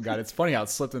few people got it. It's funny how it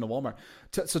slipped into Walmart.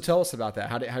 So tell us about that.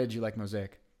 How did you like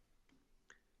Mosaic?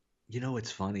 You know,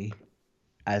 it's funny.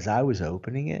 As I was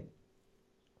opening it,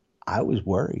 I was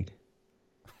worried.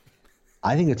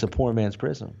 I think it's a poor man's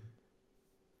Prism.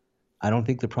 I don't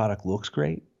think the product looks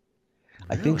great.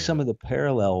 I think some of the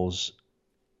parallels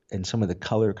and some of the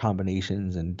color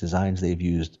combinations and designs they've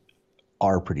used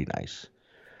are pretty nice.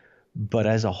 But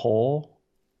as a whole,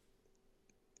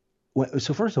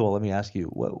 so first of all, let me ask you,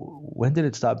 when did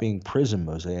it stop being Prism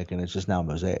Mosaic and it's just now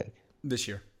Mosaic? This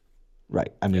year.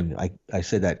 Right. I mean, I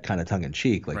said that kind of tongue in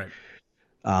cheek, like, right.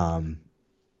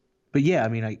 But yeah, I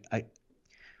mean, I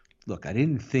look, I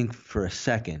didn't think for a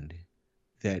second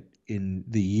that in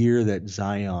the year that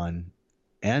Zion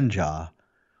and Ja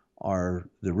are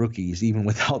the rookies, even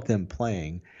without them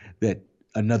playing, that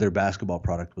another basketball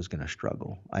product was going to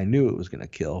struggle. I knew it was going to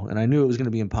kill, and I knew it was going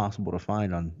to be impossible to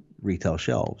find on retail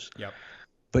shelves. Yep.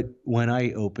 But when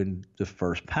I opened the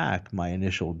first pack, my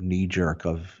initial knee jerk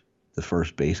of the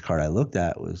first base card I looked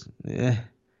at was, I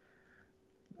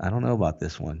don't know about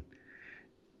this one.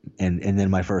 And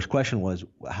then my first question was,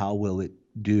 how will it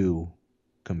do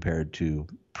compared to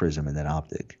Prism and then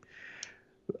Optic?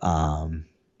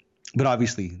 But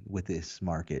obviously with this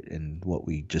market and what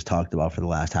we just talked about for the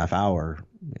last half hour,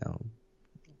 you know,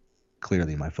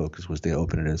 clearly my focus was to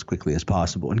open it as quickly as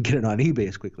possible and get it on eBay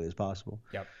as quickly as possible.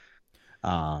 Yep.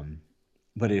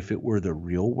 But if it were the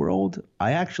real world,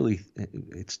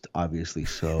 it's obviously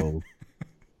so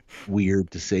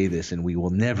weird to say this and we will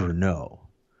never know.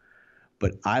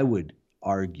 But I would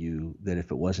argue that if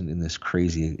it wasn't in this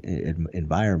crazy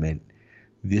environment,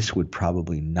 this would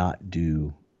probably not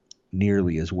do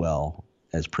nearly as well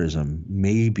as Prism.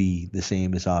 Maybe the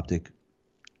same as Optic.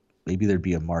 Maybe there'd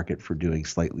be a market for doing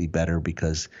slightly better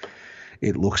because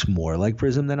it looks more like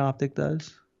Prism than Optic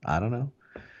does. I don't know.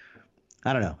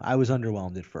 I was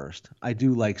underwhelmed at first. I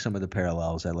do like some of the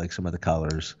parallels. I like some of the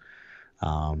colors.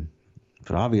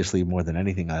 But obviously, more than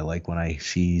anything, I like when I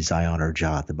see Zion or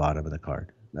Ja at the bottom of the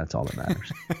card. That's all that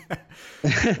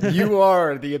matters. You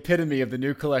are the epitome of the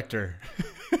new collector.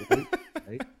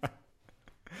 Right?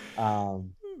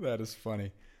 That is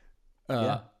funny.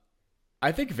 Yeah.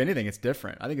 I think if anything, it's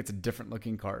different. I think it's a different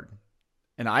looking card.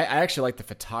 And I actually like the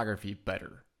photography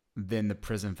better than the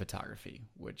Prism photography,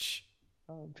 which...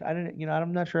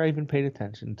 I'm not sure I even paid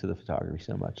attention to the photography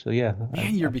so much. So yeah.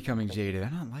 Man, you're becoming jaded.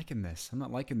 I'm not liking this. I'm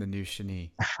not liking the new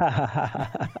Shani. I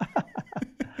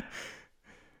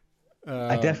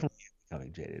definitely am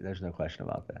becoming jaded. There's no question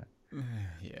about that.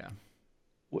 Yeah.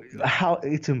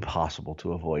 It's impossible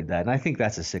to avoid that. And I think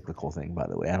that's a cyclical thing, by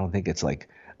the way. I don't think it's like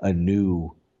a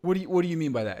new... What do you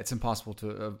mean by that? It's impossible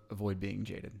to avoid being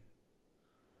jaded.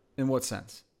 In what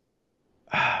sense?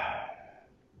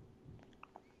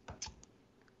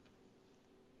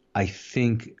 I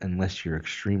think unless you're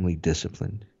extremely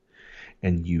disciplined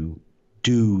and you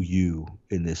do you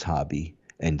in this hobby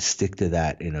and stick to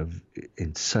that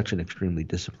in such an extremely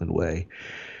disciplined way,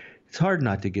 it's hard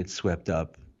not to get swept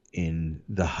up in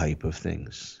the hype of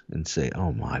things and say,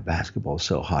 oh, my basketball is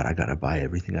so hot, I got to buy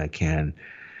everything I can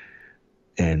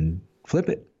and flip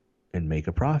it and make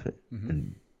a profit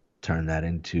and turn that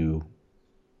into,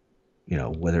 you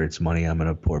know, whether it's money I'm going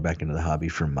to pour back into the hobby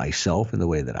for myself in the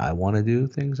way that I want to do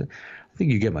things. I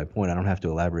think you get my point. I don't have to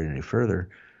elaborate any further.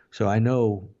 So I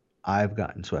know I've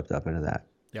gotten swept up into that.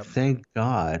 Yep. Thank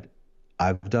God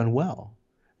I've done well.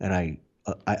 And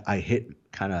I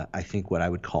hit kind of, I think, what I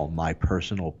would call my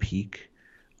personal peak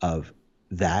of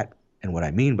that. And what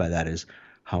I mean by that is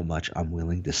how much I'm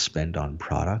willing to spend on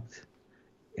product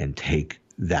and take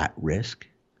that risk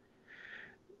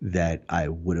that I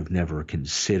would have never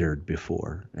considered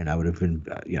before. And I would have been,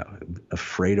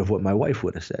 afraid of what my wife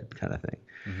would have said, kind of thing.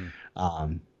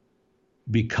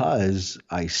 Because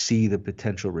I see the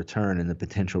potential return, and the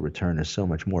potential return is so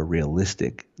much more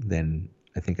realistic than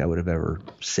I think I would have ever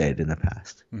said in the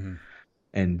past.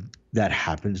 And that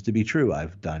happens to be true.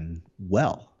 I've done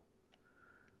well.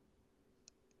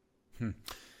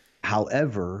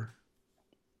 However,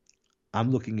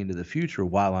 I'm looking into the future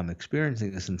while I'm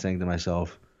experiencing this and saying to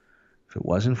myself, if it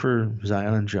wasn't for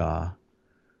Zion and Ja,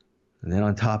 and then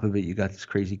on top of it, you got this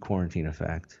crazy quarantine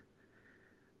effect,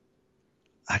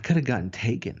 I could have gotten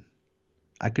taken.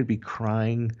 I could be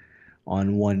crying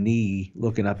on one knee,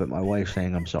 looking up at my wife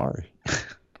saying, I'm sorry.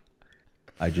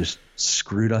 I just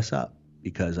screwed us up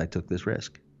because I took this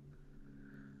risk.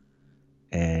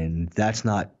 And that's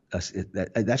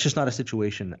just not a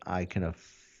situation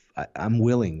I'm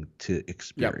willing to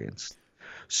experience. Yep.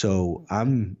 So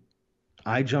I'm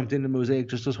I jumped into Mosaic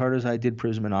just as hard as I did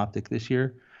Prism and Optic this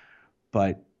year,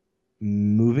 but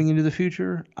moving into the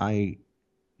future, I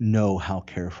know how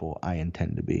careful I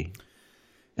intend to be.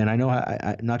 And I know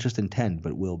I not just intend,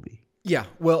 but will be. Yeah.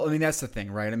 Well, I mean, that's the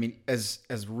thing, right? I mean, as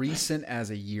recent as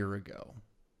a year ago,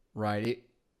 right?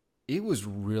 It was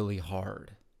really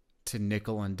hard to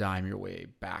nickel and dime your way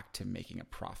back to making a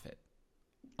profit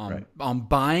on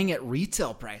buying at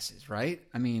retail prices, right?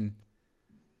 I mean,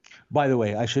 by the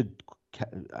way,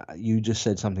 you just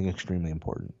said something extremely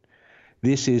important.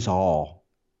 This is all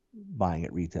buying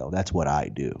at retail. That's what I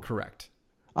do. Correct.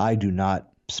 I do not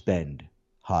spend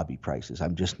hobby prices.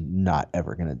 I'm just not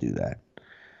ever going to do that.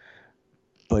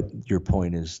 But your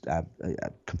point is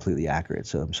completely accurate.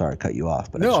 So I'm sorry to cut you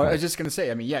off. But no, I was just going to say.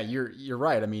 I mean, yeah, you're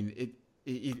right. I mean, a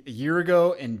year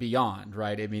ago and beyond,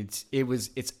 right? I mean, it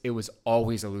was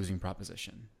always a losing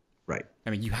proposition. Right. I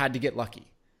mean, you had to get lucky.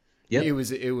 Yep.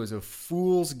 It was a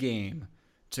fool's game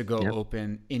to go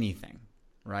open anything,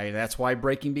 right? That's why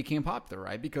breaking became popular,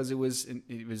 right? Because it was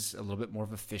a little bit more of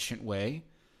an efficient way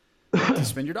to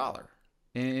spend your dollar,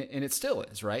 and it still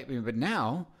is, right? I mean, but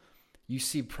now you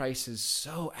see prices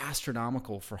so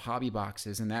astronomical for hobby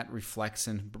boxes, and that reflects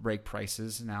in break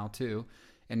prices now too.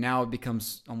 And now it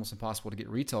becomes almost impossible to get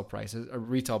retail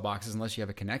boxes unless you have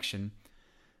a connection.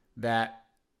 That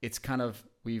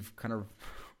we've kind of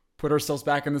put ourselves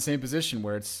back in the same position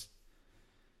where it's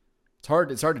hard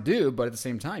to do, but at the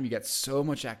same time you got so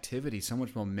much activity, so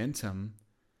much momentum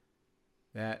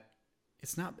that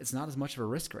it's not as much of a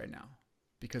risk right now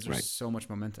because there's so much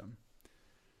momentum.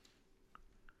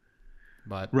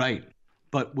 But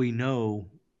we know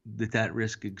that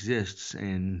risk exists,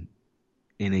 and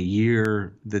in a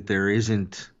year that there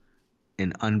isn't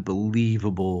an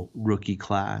unbelievable rookie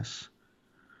class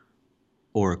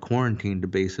or a quarantine to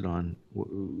base it on,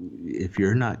 if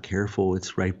you're not careful,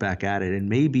 it's right back at it. And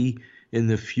maybe in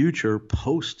the future,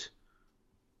 post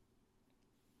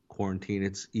quarantine,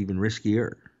 it's even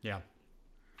riskier. Yeah.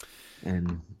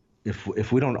 And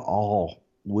if we don't all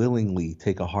willingly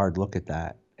take a hard look at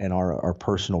that and our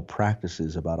personal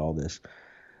practices about all this,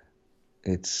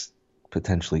 it's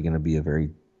potentially going to be a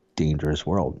very dangerous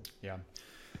world. Yeah.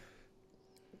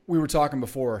 We were talking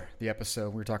before the episode,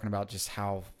 we were talking about just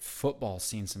how football's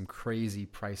seen some crazy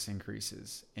price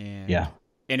increases. And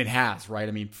it has, right?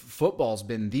 I mean, football's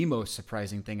been the most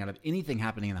surprising thing out of anything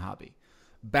happening in the hobby.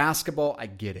 Basketball, I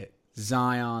get it.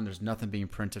 Zion, there's nothing being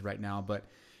printed right now, but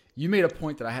you made a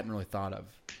point that I hadn't really thought of,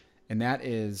 and that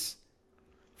is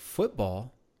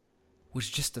football was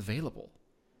just available.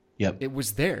 Yep. It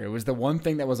was there. It was the one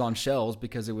thing that was on shelves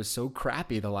because it was so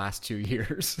crappy the last 2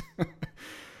 years.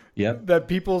 Yep. That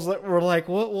people were like,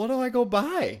 what do I go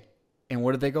buy? And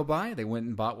what did they go buy? They went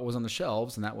and bought what was on the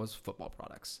shelves, and that was football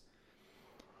products.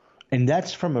 And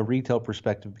that's from a retail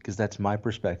perspective because that's my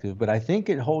perspective. But I think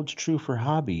it holds true for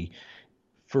hobby.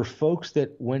 For folks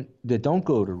that don't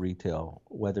go to retail,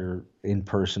 whether in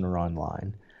person or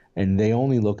online, and they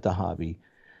only look to hobby,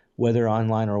 whether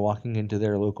online or walking into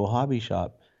their local hobby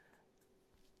shop,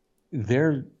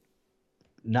 they're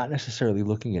not necessarily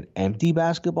looking at empty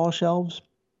basketball shelves,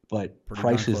 but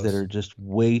prices that are just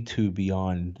way too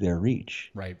beyond their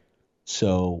reach. Right.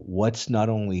 So what's not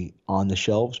only on the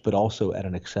shelves, but also at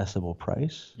an accessible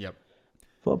price? Yep.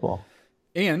 Football.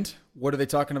 And what are they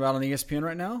talking about on ESPN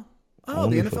right now? Oh,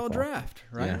 Only the NFL football. Draft,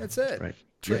 right? Yeah, that's it. Right.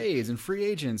 Trades and free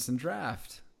agents and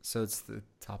draft. So it's the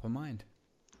top of mind.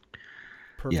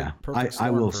 Perfect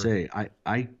I will say,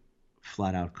 I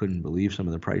flat out couldn't believe some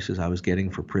of the prices I was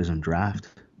getting for Prism Draft.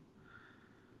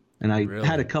 And I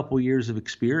had a couple years of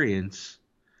experience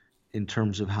in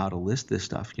terms of how to list this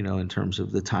stuff, in terms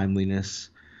of the timeliness,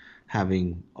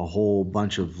 having a whole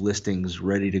bunch of listings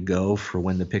ready to go for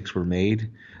when the picks were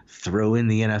made, throw in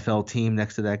the NFL team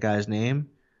next to that guy's name,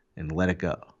 and let it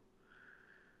go.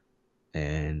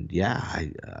 And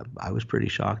I was pretty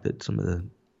shocked at some of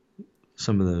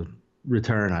the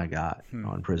return I got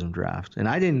on Prism Draft. And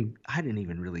I didn't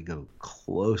even really go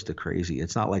close to crazy.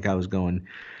 It's not like I was going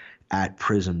at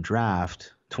Prism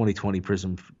Draft, 2020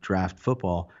 Prism Draft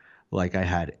football, like I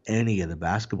had any of the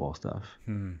basketball stuff.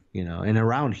 And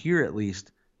around here at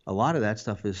least, a lot of that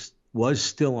stuff was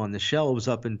still on the shelves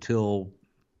up until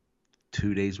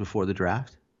 2 days before the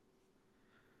draft.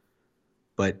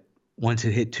 But once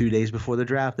it hit 2 days before the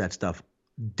draft, that stuff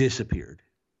disappeared.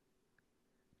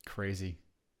 Crazy.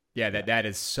 Yeah, that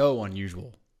is so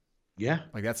unusual. Yeah.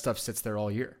 Like that stuff sits there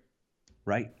all year.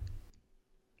 Right.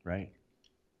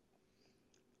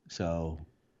 So,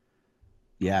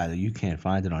 yeah, you can't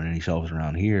find it on any shelves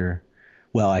around here.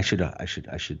 Well, I should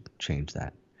change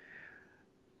that.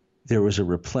 There was a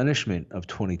replenishment of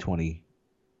 2020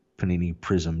 Panini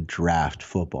Prism Draft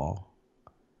football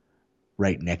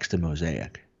right next to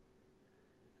Mosaic.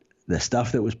 The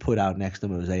stuff that was put out next to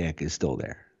Mosaic is still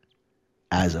there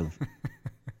as of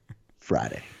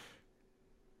Friday.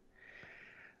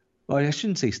 Well, I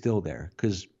shouldn't say still there,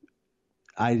 because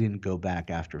I didn't go back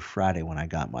after Friday when I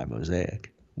got my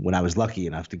Mosaic, when I was lucky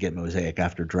enough to get Mosaic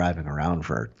after driving around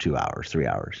for 2 hours, 3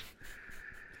 hours.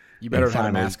 You better have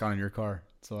a mask on in your car.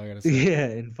 That's all I got to say. Yeah,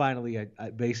 and finally, I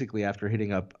basically, after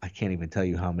hitting up, I can't even tell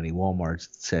you how many Walmarts,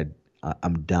 said,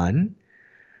 I'm done.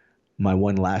 My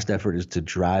one last effort is to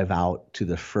drive out to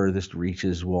the furthest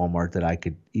reaches Walmart that I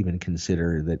could even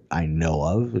consider that I know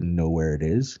of and know where it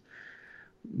is.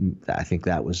 I think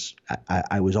that was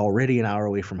I was already an hour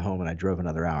away from home, and I drove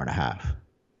another hour and a half.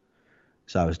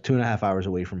 So I was 2.5 hours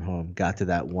away from home, got to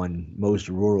that one most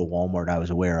rural Walmart I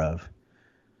was aware of.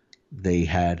 They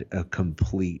had a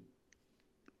complete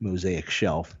Mosaic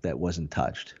shelf that wasn't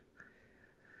touched.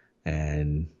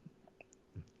 And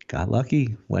got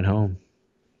lucky, went home.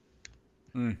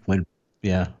 Went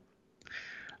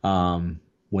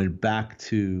back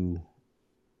to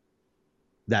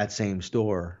that same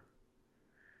store.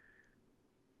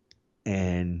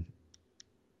 And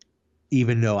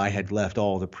even though I had left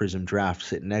all the Prism Draft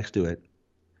sitting next to it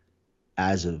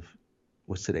as of,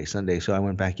 what's today, Sunday, so I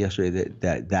went back yesterday,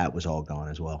 that was all gone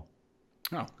as well.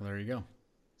 Oh, well, there you go.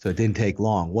 So it didn't take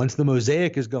long. Once the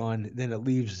Mosaic is gone, then it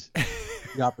leaves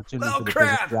the opportunity for the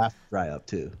Prism Draft to dry up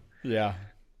too. Yeah.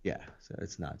 Yeah, so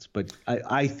it's nuts. But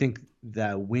I think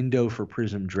the window for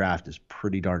Prism Draft is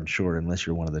pretty darn short, unless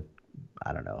you're one of the,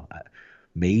 I don't know,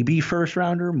 maybe first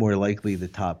rounder, more likely the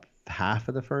top half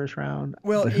of the first round.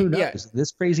 Well, but who knows? Yeah.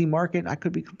 This crazy market, I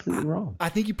could be completely wrong. I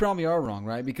think you probably are wrong,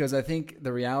 right? Because I think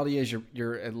the reality is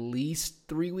you're at least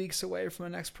 3 weeks away from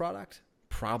the next product,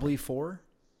 probably 4.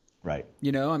 Right.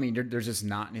 You know, I mean, there's just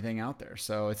not anything out there.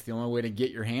 So it's the only way to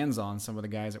get your hands on some of the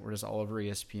guys that were just all over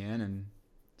ESPN. And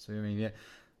so, I mean, yeah,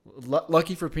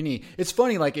 lucky for Panini. It's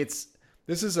funny, like this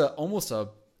is almost a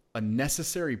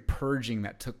necessary purging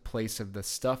that took place of the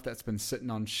stuff that's been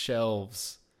sitting on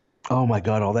shelves. Oh my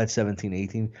God, all that 17,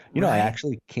 18. You know, Right. I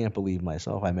actually can't believe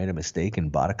myself. I made a mistake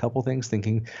and bought a couple things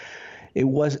thinking it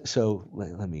was, so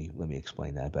let me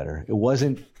explain that better. It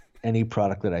wasn't any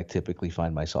product that I typically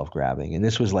find myself grabbing. And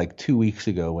this was like 2 weeks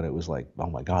ago when it was like, oh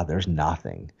my God, there's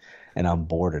nothing. And I'm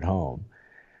bored at home.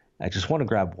 I just want to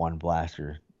grab one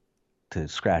blaster to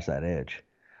scratch that itch.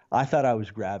 I thought I was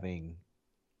grabbing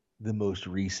the most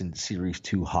recent Series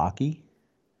 2 hockey.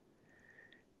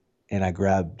 And I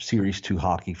grabbed Series 2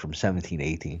 hockey from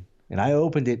 17-18. And I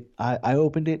opened it. I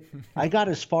opened it. I got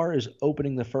as far as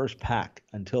opening the first pack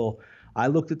until I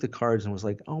looked at the cards and was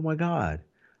like, oh my God,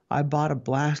 I bought a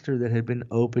blaster that had been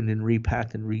opened and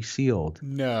repacked and resealed.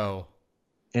 No.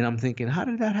 And I'm thinking, how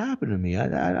did that happen to me?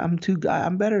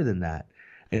 I'm better than that.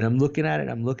 And I'm looking at it.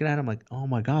 I'm like, oh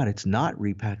my God, it's not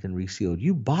repacked and resealed.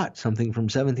 You bought something from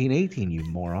 17-18, you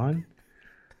moron,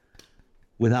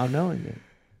 without knowing it.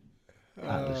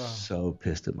 I was so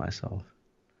pissed at myself.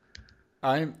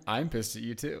 I'm pissed at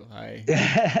you too.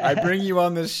 I bring you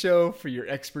on this show for your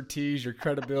expertise, your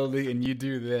credibility, and you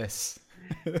do this.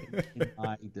 In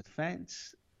my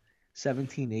defense,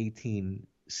 17-18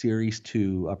 Series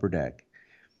 2 Upper Deck,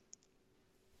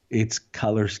 its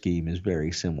color scheme is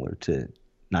very similar to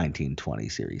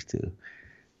 19-20 Series 2.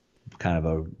 Kind of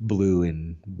a blue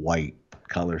and white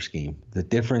color scheme. The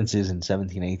difference is in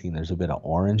 17-18, there's a bit of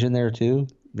orange in there too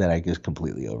that I just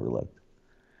completely overlooked.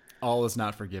 All is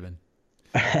not forgiven.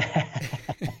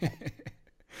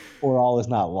 Or all is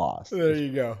not lost. There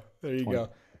you go. There you go.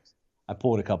 I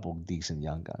pulled a couple decent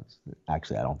young guns.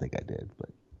 Actually, I don't think I did, but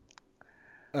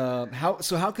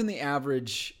how can the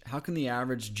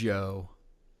average Joe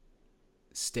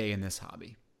stay in this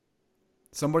hobby?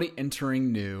 Somebody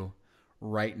entering new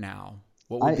right now.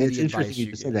 What would be it's the advice interesting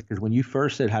you say that, because when you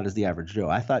first said, how does the average Joe,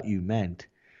 I thought you meant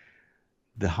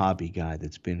the hobby guy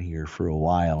that's been here for a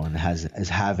while and is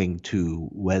having to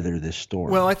weather this storm.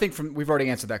 Well, I think we've already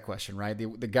answered that question, right?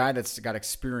 The guy that's got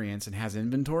experience and has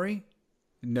inventory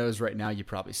knows right now you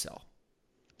probably sell.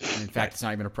 And in fact, it's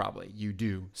not even a probably. You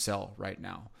do sell right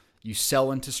now. You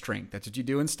sell into strength. That's what you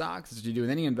do in stocks. That's what you do in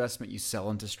any investment. You sell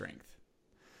into strength.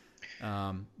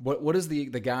 What is the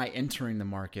guy entering the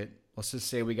market? Let's just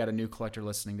say we got a new collector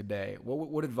listening today.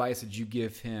 What advice did you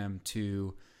give him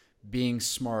to being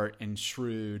smart and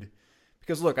shrewd?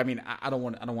 Because look, I mean, I don't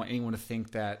want anyone to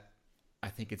think that I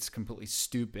think it's completely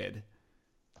stupid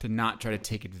to not try to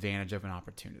take advantage of an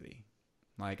opportunity.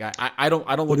 Like I don't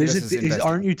look at this as investing.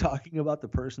 Aren't you talking about the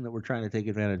person that we're trying to take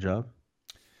advantage of?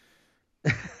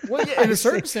 Well, yeah, in a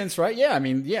certain sense, right? Yeah, I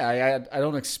mean, yeah, I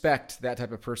don't expect that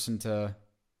type of person to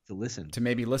to listen. To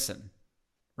maybe listen,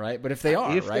 right? But if they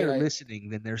are, if right, they're listening,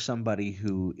 then there's somebody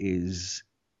who is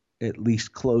at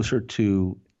least closer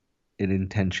to an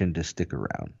intention to stick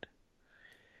around.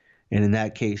 And in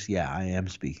that case, yeah, I am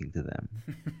speaking to them.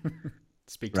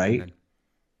 Speak to right? them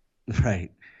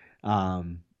Right.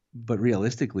 But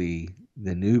realistically,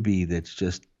 the newbie that's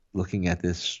just looking at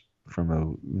this from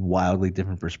a wildly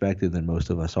different perspective than most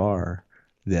of us are,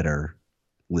 that are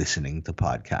listening to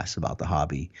podcasts about the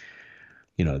hobby,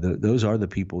 those are the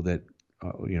people that, I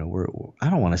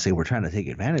don't want to say we're trying to take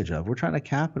advantage of. We're trying to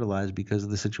capitalize because of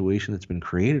the situation that's been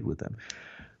created with them.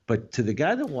 But to the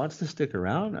guy that wants to stick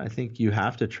around, I think you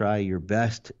have to try your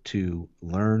best to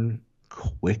learn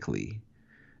quickly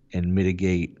and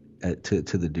mitigate to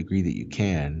the degree that you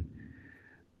can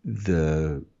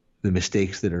the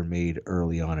mistakes that are made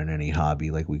early on in any hobby,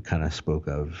 like we kind of spoke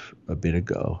of a bit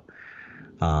ago.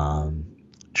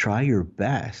 Try your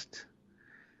best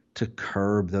to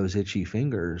curb those itchy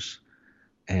fingers,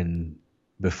 and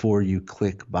before you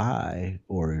click buy,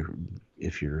 or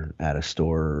if you're at a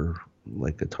store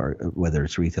like whether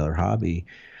it's retail or hobby,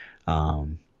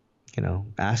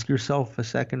 ask yourself a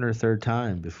second or third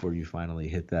time before you finally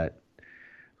hit that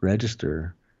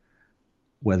register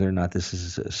whether or not this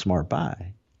is a smart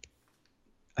buy.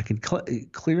 I can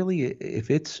clearly, if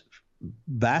it's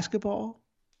basketball,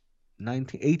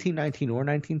 18, 19, or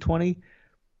 19, 20,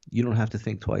 you don't have to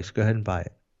think twice. Go ahead and buy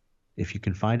it. If you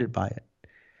can find it, buy it.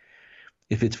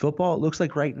 If it's football, it looks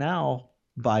like right now,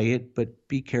 buy it, but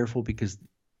be careful because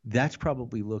that's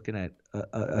probably looking at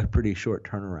a pretty short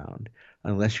turnaround,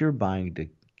 unless you're buying to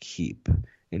keep,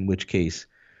 in which case,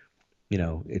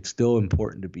 it's still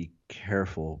important to be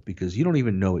careful because you don't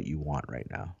even know what you want right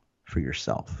now for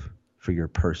yourself, for your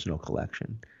personal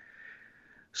collection.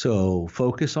 So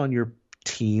focus on your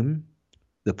team,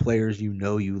 the players you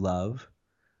love,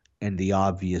 and the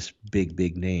obvious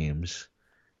big names,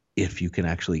 if you can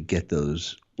actually get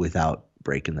those without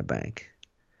breaking the bank.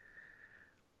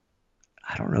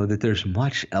 I don't know that there's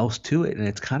much else to it, and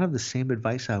it's kind of the same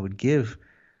advice I would give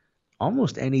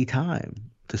almost any time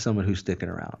to someone who's sticking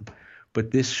around.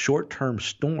 But this short-term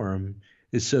storm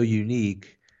is so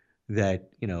unique that,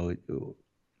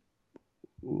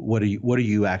 what are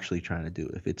you actually trying to do?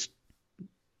 If it's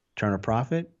turn a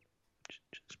profit,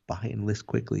 just buy and list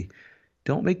quickly.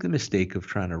 Don't make the mistake of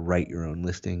trying to write your own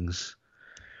listings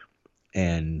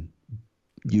and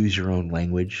use your own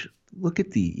language. Look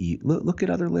at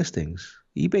other listings.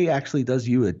 eBay actually does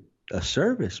you a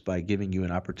service by giving you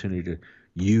an opportunity to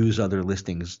use other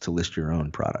listings to list your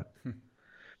own product.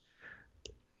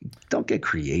 Don't get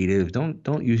creative.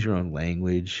 Don't use your own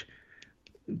language.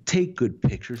 Take good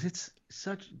pictures. It's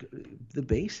the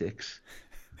basics.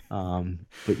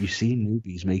 But you see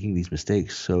newbies making these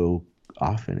mistakes so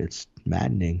often. It's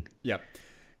maddening. Yep.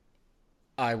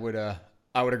 I would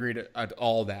agree to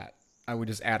all that. I would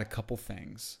just add a couple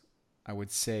things. I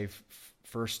would say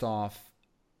first off,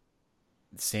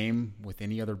 same with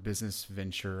any other business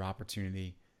venture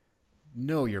opportunity,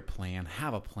 know your plan,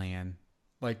 have a plan.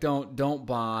 Like don't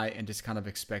buy and just kind of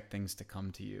expect things to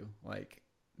come to you. Like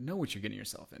know what you're getting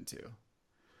yourself into.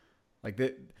 Like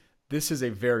this is a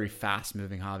very fast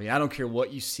moving hobby. I don't care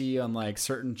what you see on like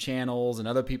certain channels and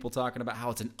other people talking about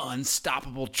how it's an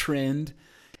unstoppable trend.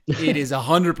 It is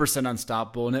 100%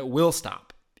 unstoppable and it will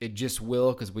stop. It just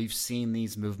will, because we've seen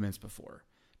these movements before.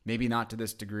 Maybe not to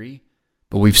this degree,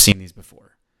 but we've seen these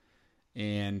before.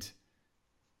 And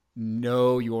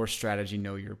know your strategy,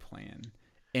 know your plan.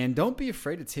 And don't be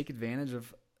afraid to take advantage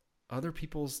of other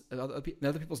people's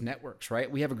networks, right?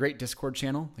 We have a great Discord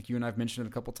channel, like you and I've mentioned it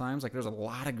a couple times. Like there's a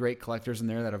lot of great collectors in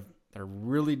there that are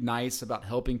really nice about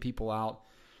helping people out.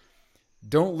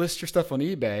 Don't list your stuff on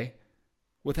eBay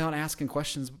without asking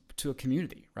questions to a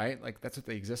community, right? Like that's what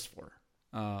they exist for.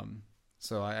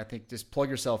 So I think just plug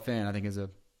yourself in, I think is a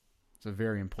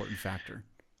very important factor.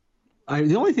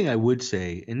 The only thing I would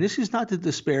say, and this is not to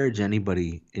disparage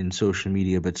anybody in social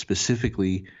media, but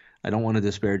specifically, I don't want to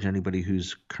disparage anybody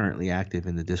who's currently active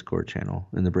in the Discord channel,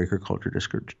 in the Breaker Culture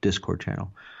Discord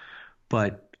channel.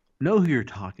 But know who you're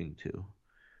talking to,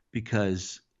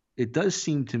 because it does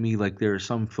seem to me like there are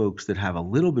some folks that have a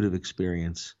little bit of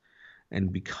experience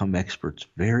and become experts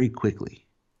very quickly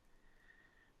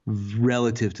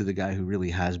relative to the guy who really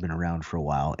has been around for a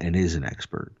while and is an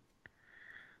expert.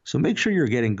 So make sure you're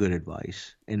getting good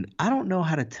advice. And I don't know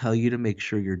how to tell you to make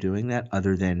sure you're doing that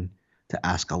other than to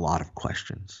ask a lot of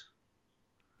questions.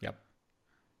 Yep.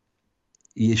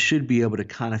 You should be able to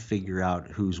kind of figure out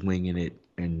who's winging it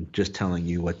and just telling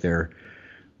you what their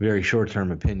very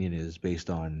short-term opinion is based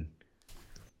on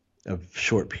a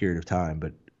short period of time,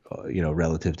 but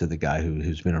relative to the guy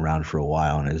who's been around for a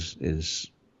while and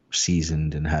is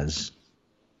seasoned and has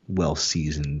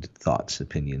well-seasoned thoughts,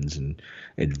 opinions, and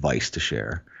advice to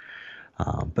share.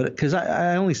 But because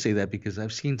I only say that because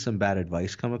I've seen some bad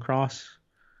advice come across,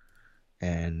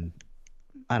 and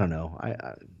I don't know.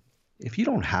 If you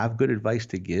don't have good advice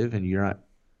to give and you're not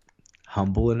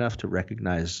humble enough to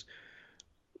recognize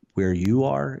where you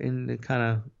are in the kind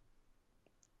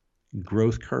of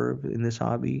growth curve in this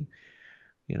hobby,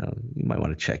 you might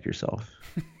want to check yourself.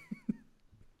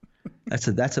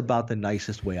 That's about the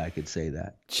nicest way I could say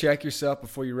that. Check yourself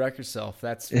before you wreck yourself.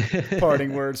 That's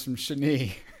parting words from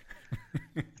Shani.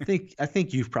 I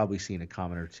think you've probably seen a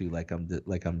comment or two like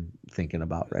I'm thinking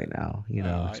about right now.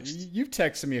 You've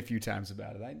texted me a few times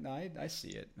about it. I see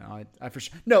it. No, I for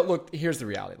sure. No, look. Here's the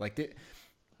reality. Like,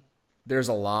 there's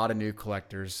a lot of new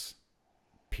collectors.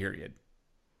 Period.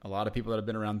 A lot of people that have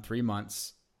been around 3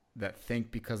 months that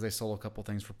think because they sold a couple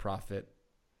things for profit,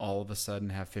 all of a sudden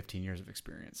have 15 years of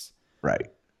experience.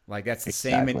 Right. Like, that's the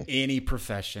same in any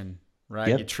profession, right?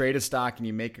 Yep. You trade a stock and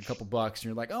you make a couple bucks and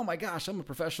you're like, oh my gosh, I'm a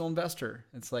professional investor.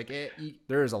 It's like,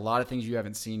 there's a lot of things you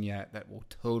haven't seen yet that will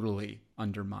totally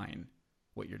undermine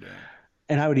what you're doing.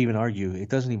 And I would even argue it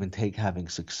doesn't even take having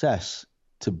success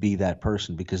to be that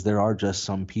person, because there are just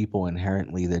some people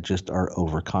inherently that just are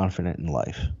overconfident in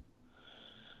life.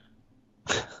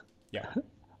 Yeah.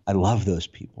 I love those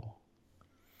people.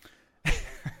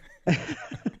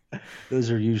 Those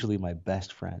are usually my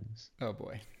best friends. Oh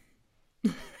boy.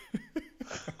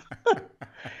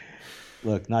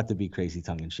 Look, not to be crazy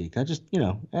tongue in cheek. I just,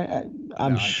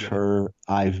 I'm sure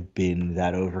I've been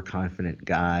that overconfident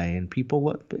guy, and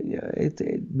people,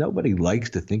 nobody likes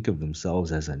to think of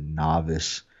themselves as a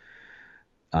novice,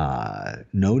 know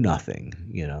nothing.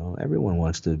 Everyone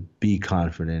wants to be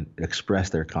confident, express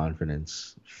their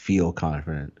confidence, feel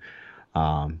confident.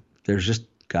 There's just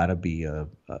got to be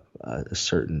a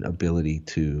certain ability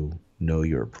to know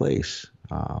your place.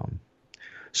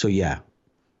 So yeah,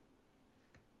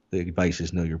 the advice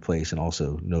is know your place and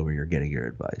also know where you're getting your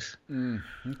advice.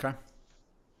 Okay.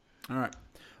 All right.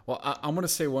 Well, I'm going to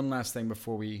say one last thing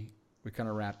before we kind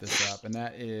of wrap this up. And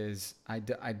that is, I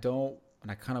don't,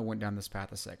 and I kind of went down this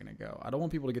path a second ago. I don't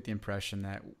want people to get the impression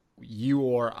that you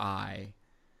or I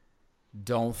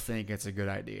don't think it's a good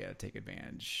idea to take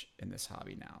advantage in this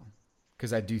hobby now.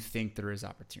 Because I do think there is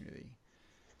opportunity.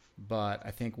 But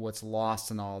I think what's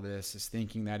lost in all this is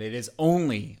thinking that it is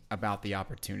only about the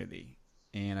opportunity.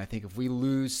 And I think if we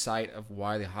lose sight of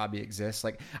why the hobby exists,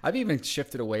 like, I've even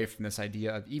shifted away from this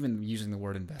idea of even using the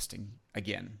word investing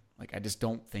again. Like, I just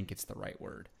don't think it's the right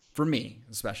word for me,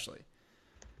 especially.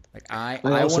 Like, I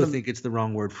also think it's the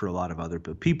wrong word for a lot of other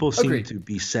people. People seem to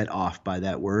be set off by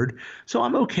that word. So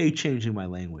I'm okay changing my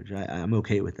language. I'm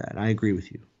okay with that. I agree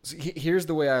with you. So here's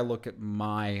the way I look at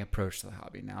my approach to the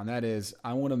hobby now, and that is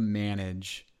I want to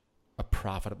manage a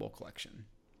profitable collection.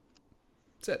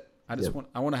 That's it.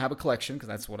 I want to have a collection, because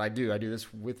that's what I do. I do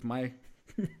this with my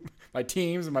my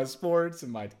teams and my sports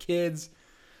and my kids,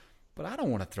 but I don't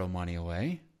want to throw money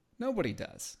away. Nobody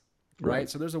does, right?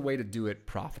 So there's a way to do it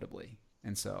profitably,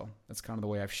 and so that's kind of the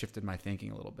way I've shifted my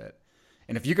thinking a little bit.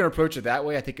 And if you can approach it that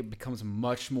way, I think it becomes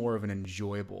much more of an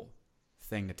enjoyable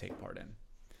thing to take part in.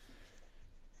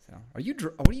 So,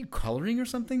 what are you coloring or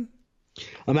something?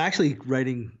 I'm actually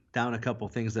writing down a couple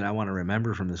things that I want to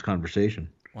remember from this conversation.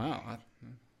 Wow.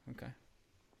 Okay.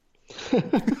 I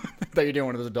thought you were doing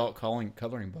one of those adult coloring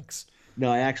books. No,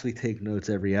 I actually take notes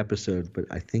every episode, but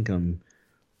I think I'm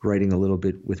writing a little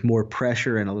bit with more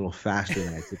pressure and a little faster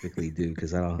than I typically do,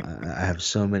 because I have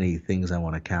so many things I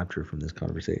want to capture from this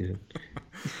conversation.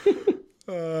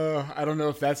 I don't know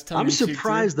if that's tongue I'm in cheek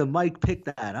surprised the mic picked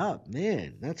that up.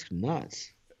 Man, that's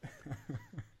nuts.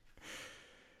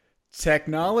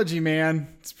 Technology,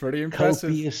 man. It's pretty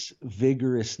impressive. Copious,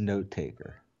 vigorous note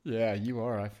taker. Yeah, you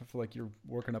are. I feel like you're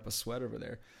working up a sweat over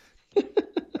there.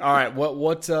 All right,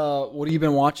 what have you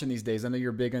been watching these days? I know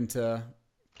you're big into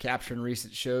capturing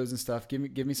recent shows and stuff.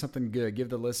 Give me something good. Give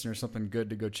the listener something good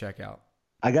to go check out.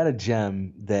 I got a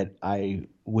gem that I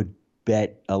would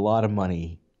bet a lot of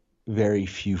money very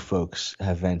few folks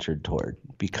have ventured toward,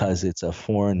 because it's a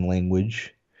foreign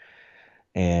language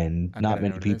and not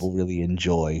many people really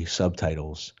enjoy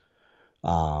subtitles.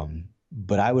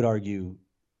 But I would argue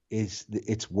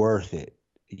it's worth it.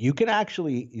 You can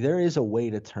there is a way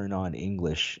to turn on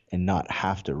English and not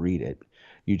have to read it.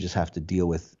 You just have to deal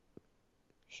with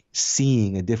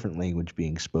seeing a different language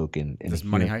being spoken. Does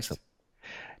Money Heist?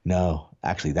 No,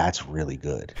 actually, that's really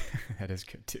good. That is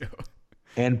good too.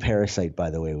 And Parasite, by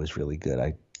the way, was really good.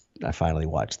 I finally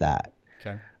watched that.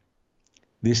 Okay.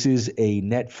 This is a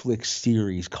Netflix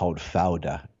series called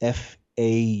Fauda,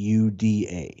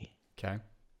 Fauda. Okay.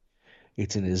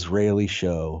 It's an Israeli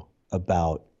show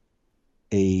about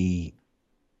an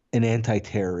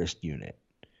anti-terrorist unit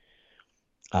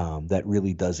that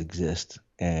really does exist,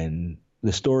 and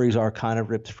the stories are kind of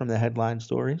ripped from the headline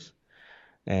stories.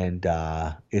 And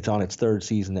it's on its third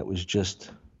season.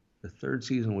 The third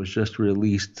season was just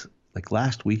released like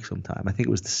last week sometime. I think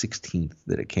it was the 16th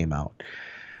that it came out.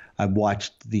 I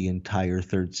watched the entire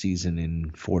third season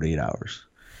in 48 hours.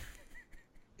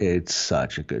 It's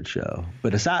such a good show.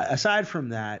 But aside from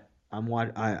that,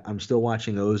 I'm still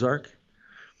watching Ozark.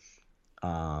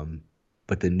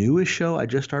 But the newest show I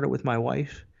just started with my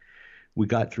wife, we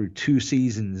got through 2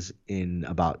 seasons in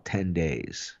about 10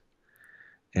 days.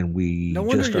 And no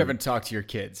wonder you haven't talked to your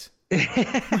kids.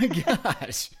 Oh my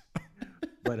gosh.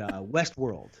 But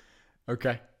Westworld.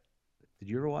 Okay. Did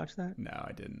you ever watch that? No,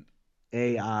 I didn't.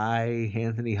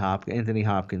 Anthony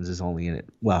Hopkins is only in it.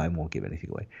 Well, I won't give anything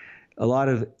away. A lot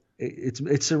of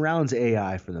it surrounds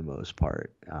AI for the most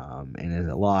part, and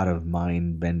there's a lot of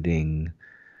mind-bending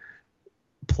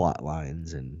plot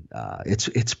lines, and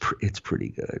it's pretty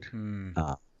good.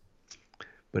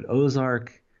 But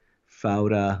Ozark,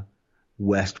 Fauda,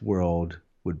 Westworld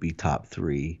would be top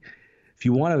 3. If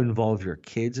you want to involve your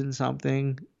kids in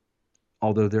something,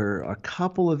 although there are a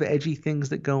couple of edgy things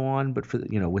that go on, but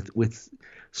with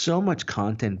so much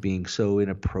content being so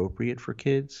inappropriate for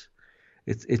kids,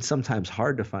 it's sometimes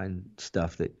hard to find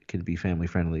stuff that can be family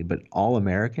friendly. But All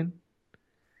American,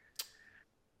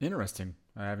 interesting.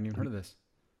 I haven't even heard of this.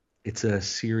 It's a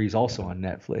series also on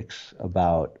Netflix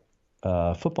about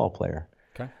a football player.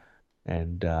 Okay.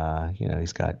 And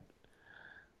he's got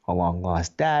a long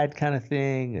lost dad kind of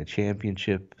thing, a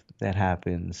championship that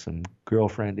happens, some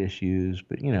girlfriend issues,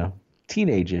 but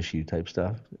teenage issue type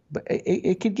stuff. But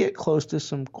it could get close to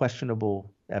some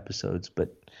questionable episodes,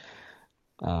 but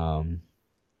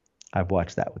I've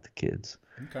watched that with the kids.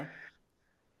 Okay.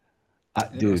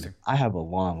 Dude, I have a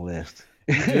long list.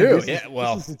 You do? Yeah,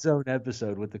 well, this is its own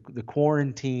episode with the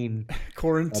quarantine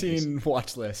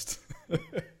watch list.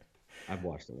 I've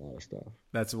watched a lot of stuff.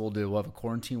 That's what we'll do. We'll have a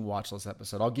quarantine watch list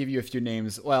episode. I'll give you a few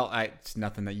names. Well, it's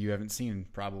nothing that you haven't seen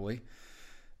probably.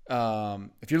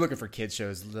 If you're looking for kids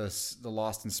shows, the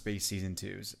Lost in Space season 2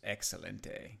 is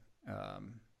excelente.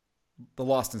 The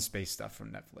Lost in Space stuff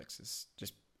from Netflix is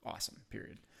just awesome.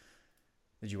 Period.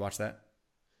 Did you watch that?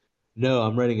 No,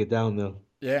 I'm writing it down though.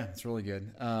 Yeah, it's really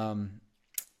good.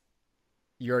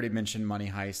 You already mentioned Money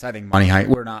Heist. I think Money Heist.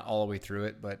 We're not all the way through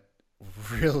it, but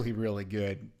really, really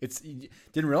good. You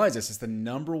didn't realize this. It's the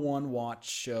 #1 watch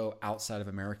show outside of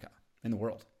America in the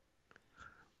world.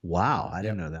 Wow, I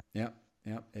didn't know that. Yep.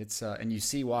 It's and you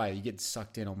see why. You get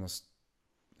sucked in almost.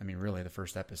 I mean, really, the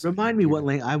first episode. Remind me what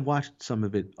language. I watched some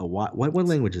of it a while. What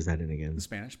language is that in again?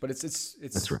 Spanish, but it's.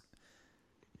 That's right.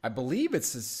 I believe it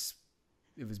was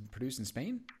produced in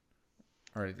Spain,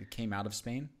 or it came out of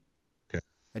Spain. Okay.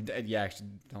 I actually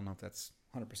don't know if that's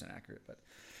 100% accurate, but.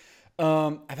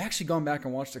 I've actually gone back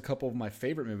and watched a couple of my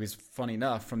favorite movies. Funny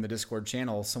enough, from the Discord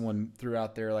channel, someone threw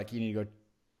out there like, you need to go.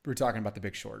 We're talking about The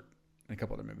Big Short and a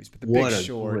couple other movies, but The Big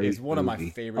Short is one of my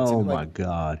favorites. Oh my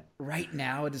god! Right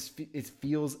now, it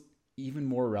feels even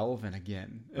more relevant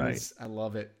again. Right. I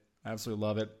love it. I absolutely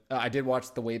love it. I did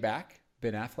watch The Way Back,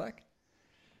 Ben Affleck.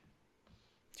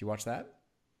 Did you watch that?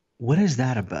 What is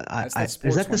that about? Is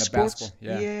that the sports?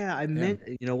 Basketball? Yeah, I meant.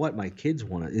 You know what? My kids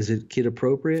want it. Is it kid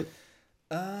appropriate?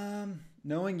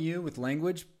 Knowing you with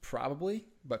language, probably,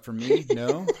 but for me,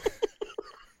 no.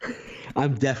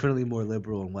 I'm definitely more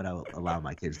liberal in what I allow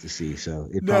my kids to see, so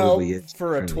it probably is.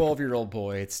 For a 12-year-old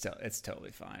boy, it's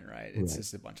totally fine, right? It's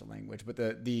just a bunch of language, but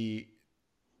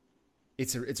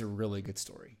it's a really good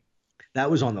story.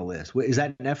 That was on the list. Is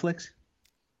that Netflix?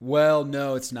 Well,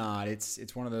 no, it's not.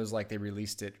 It's one of those like they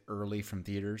released it early from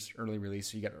theaters, early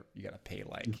release. So you gotta pay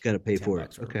like you gotta pay for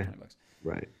it. Okay, $20.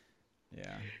 Right.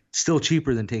 Yeah. Still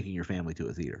cheaper than taking your family to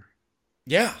a theater.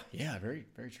 Yeah. Very,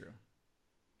 very true.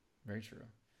 Very true.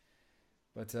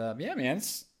 But yeah, man,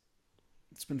 it's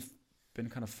been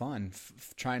kind of fun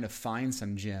trying to find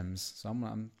some gems. So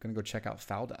I'm gonna go check out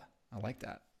Fauda. I like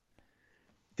that.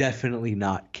 Definitely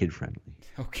not kid friendly.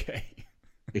 Okay.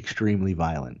 Extremely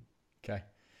violent. Okay.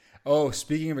 Oh,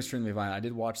 speaking of extremely violent, I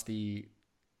did watch the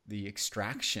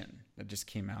Extraction that just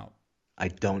came out. I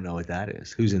don't know what that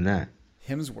is. Who's in that?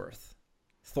 Hemsworth.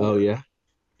 Thor. Oh yeah.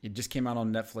 It just came out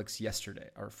on Netflix yesterday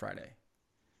or Friday.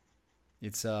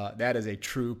 It's that is a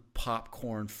true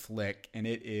popcorn flick, and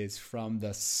it is from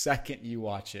the second you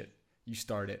watch it, you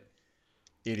start it,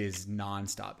 it is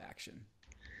nonstop action.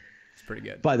 It's pretty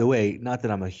good. By the way, not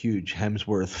that I'm a huge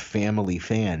Hemsworth family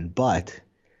fan, but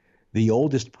the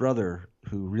oldest brother,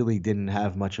 who really didn't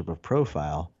have much of a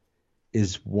profile,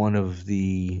 is one of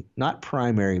the not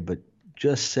primary but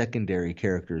just secondary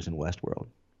characters in Westworld.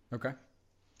 Okay.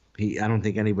 I don't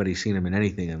think anybody's seen him in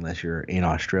anything unless you're in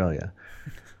Australia,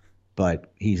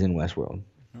 but he's in Westworld.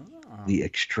 Oh. The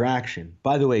Extraction.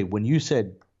 By the way, when you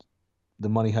said the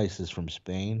Money Heist is from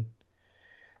Spain,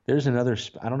 there's another,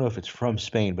 I don't know if it's from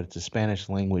Spain, but it's a Spanish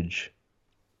language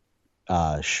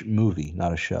movie,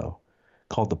 not a show,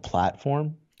 called The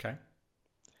Platform. Okay.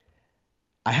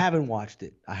 I haven't watched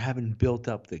it. I haven't built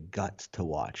up the guts to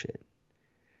watch it.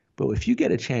 But if you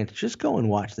get a chance, just go and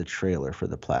watch the trailer for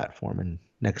The Platform, and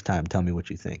next time tell me what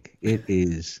you think. It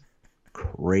is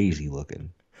crazy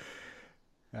looking.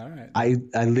 All right.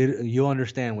 I literally, you'll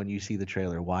understand when you see the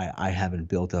trailer why I haven't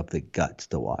built up the guts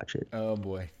to watch it. Oh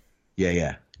boy.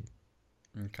 Yeah.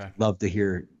 Okay. Love to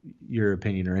hear your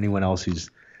opinion, or anyone else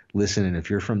who's listening. If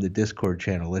you're from the Discord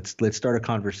channel, let's start a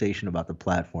conversation about The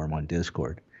Platform on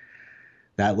Discord.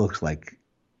 That looks like,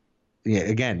 yeah.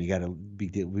 Again, you got to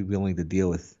be willing to deal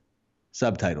with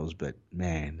subtitles, but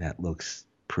man, that looks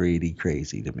pretty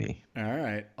crazy to me. All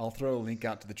right. I'll throw a link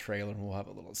out to the trailer and we'll have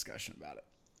a little discussion about it.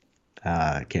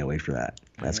 I can't wait for that.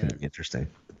 That's going to be interesting.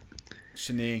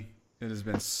 Shani, it has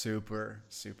been super,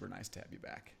 super nice to have you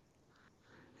back.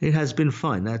 It has been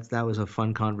fun. That was a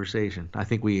fun conversation. I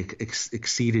think we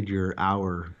exceeded your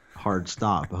hour hard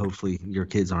stop. Hopefully your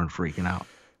kids aren't freaking out.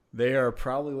 They are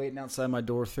probably waiting outside my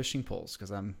door with fishing poles because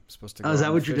I'm supposed to go. Oh, is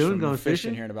that what you're doing? Going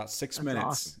fishing here in about 6 minutes.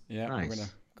 Awesome. Yeah, nice. We're gonna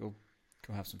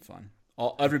go have some fun.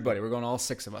 Everybody, we're going all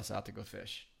 6 of us out to go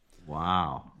fish.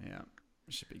 Wow. Yeah,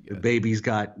 it should be good. The baby's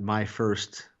got My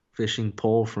First fishing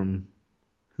pole from,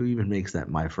 who even makes that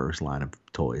My First line of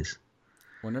toys?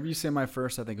 Whenever you say My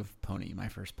First, I think of Pony. My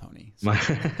First Pony. So.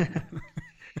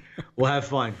 We'll have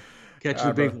fun. Catch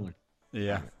the big one.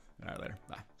 Yeah. All right, later.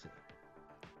 Bye.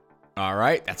 All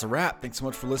right, that's a wrap. Thanks so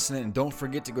much for listening. And don't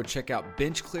forget to go check out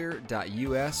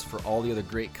benchclear.us for all the other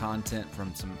great content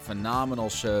from some phenomenal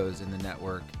shows in the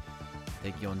network. I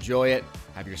think you'll enjoy it.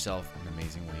 Have yourself an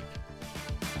amazing week.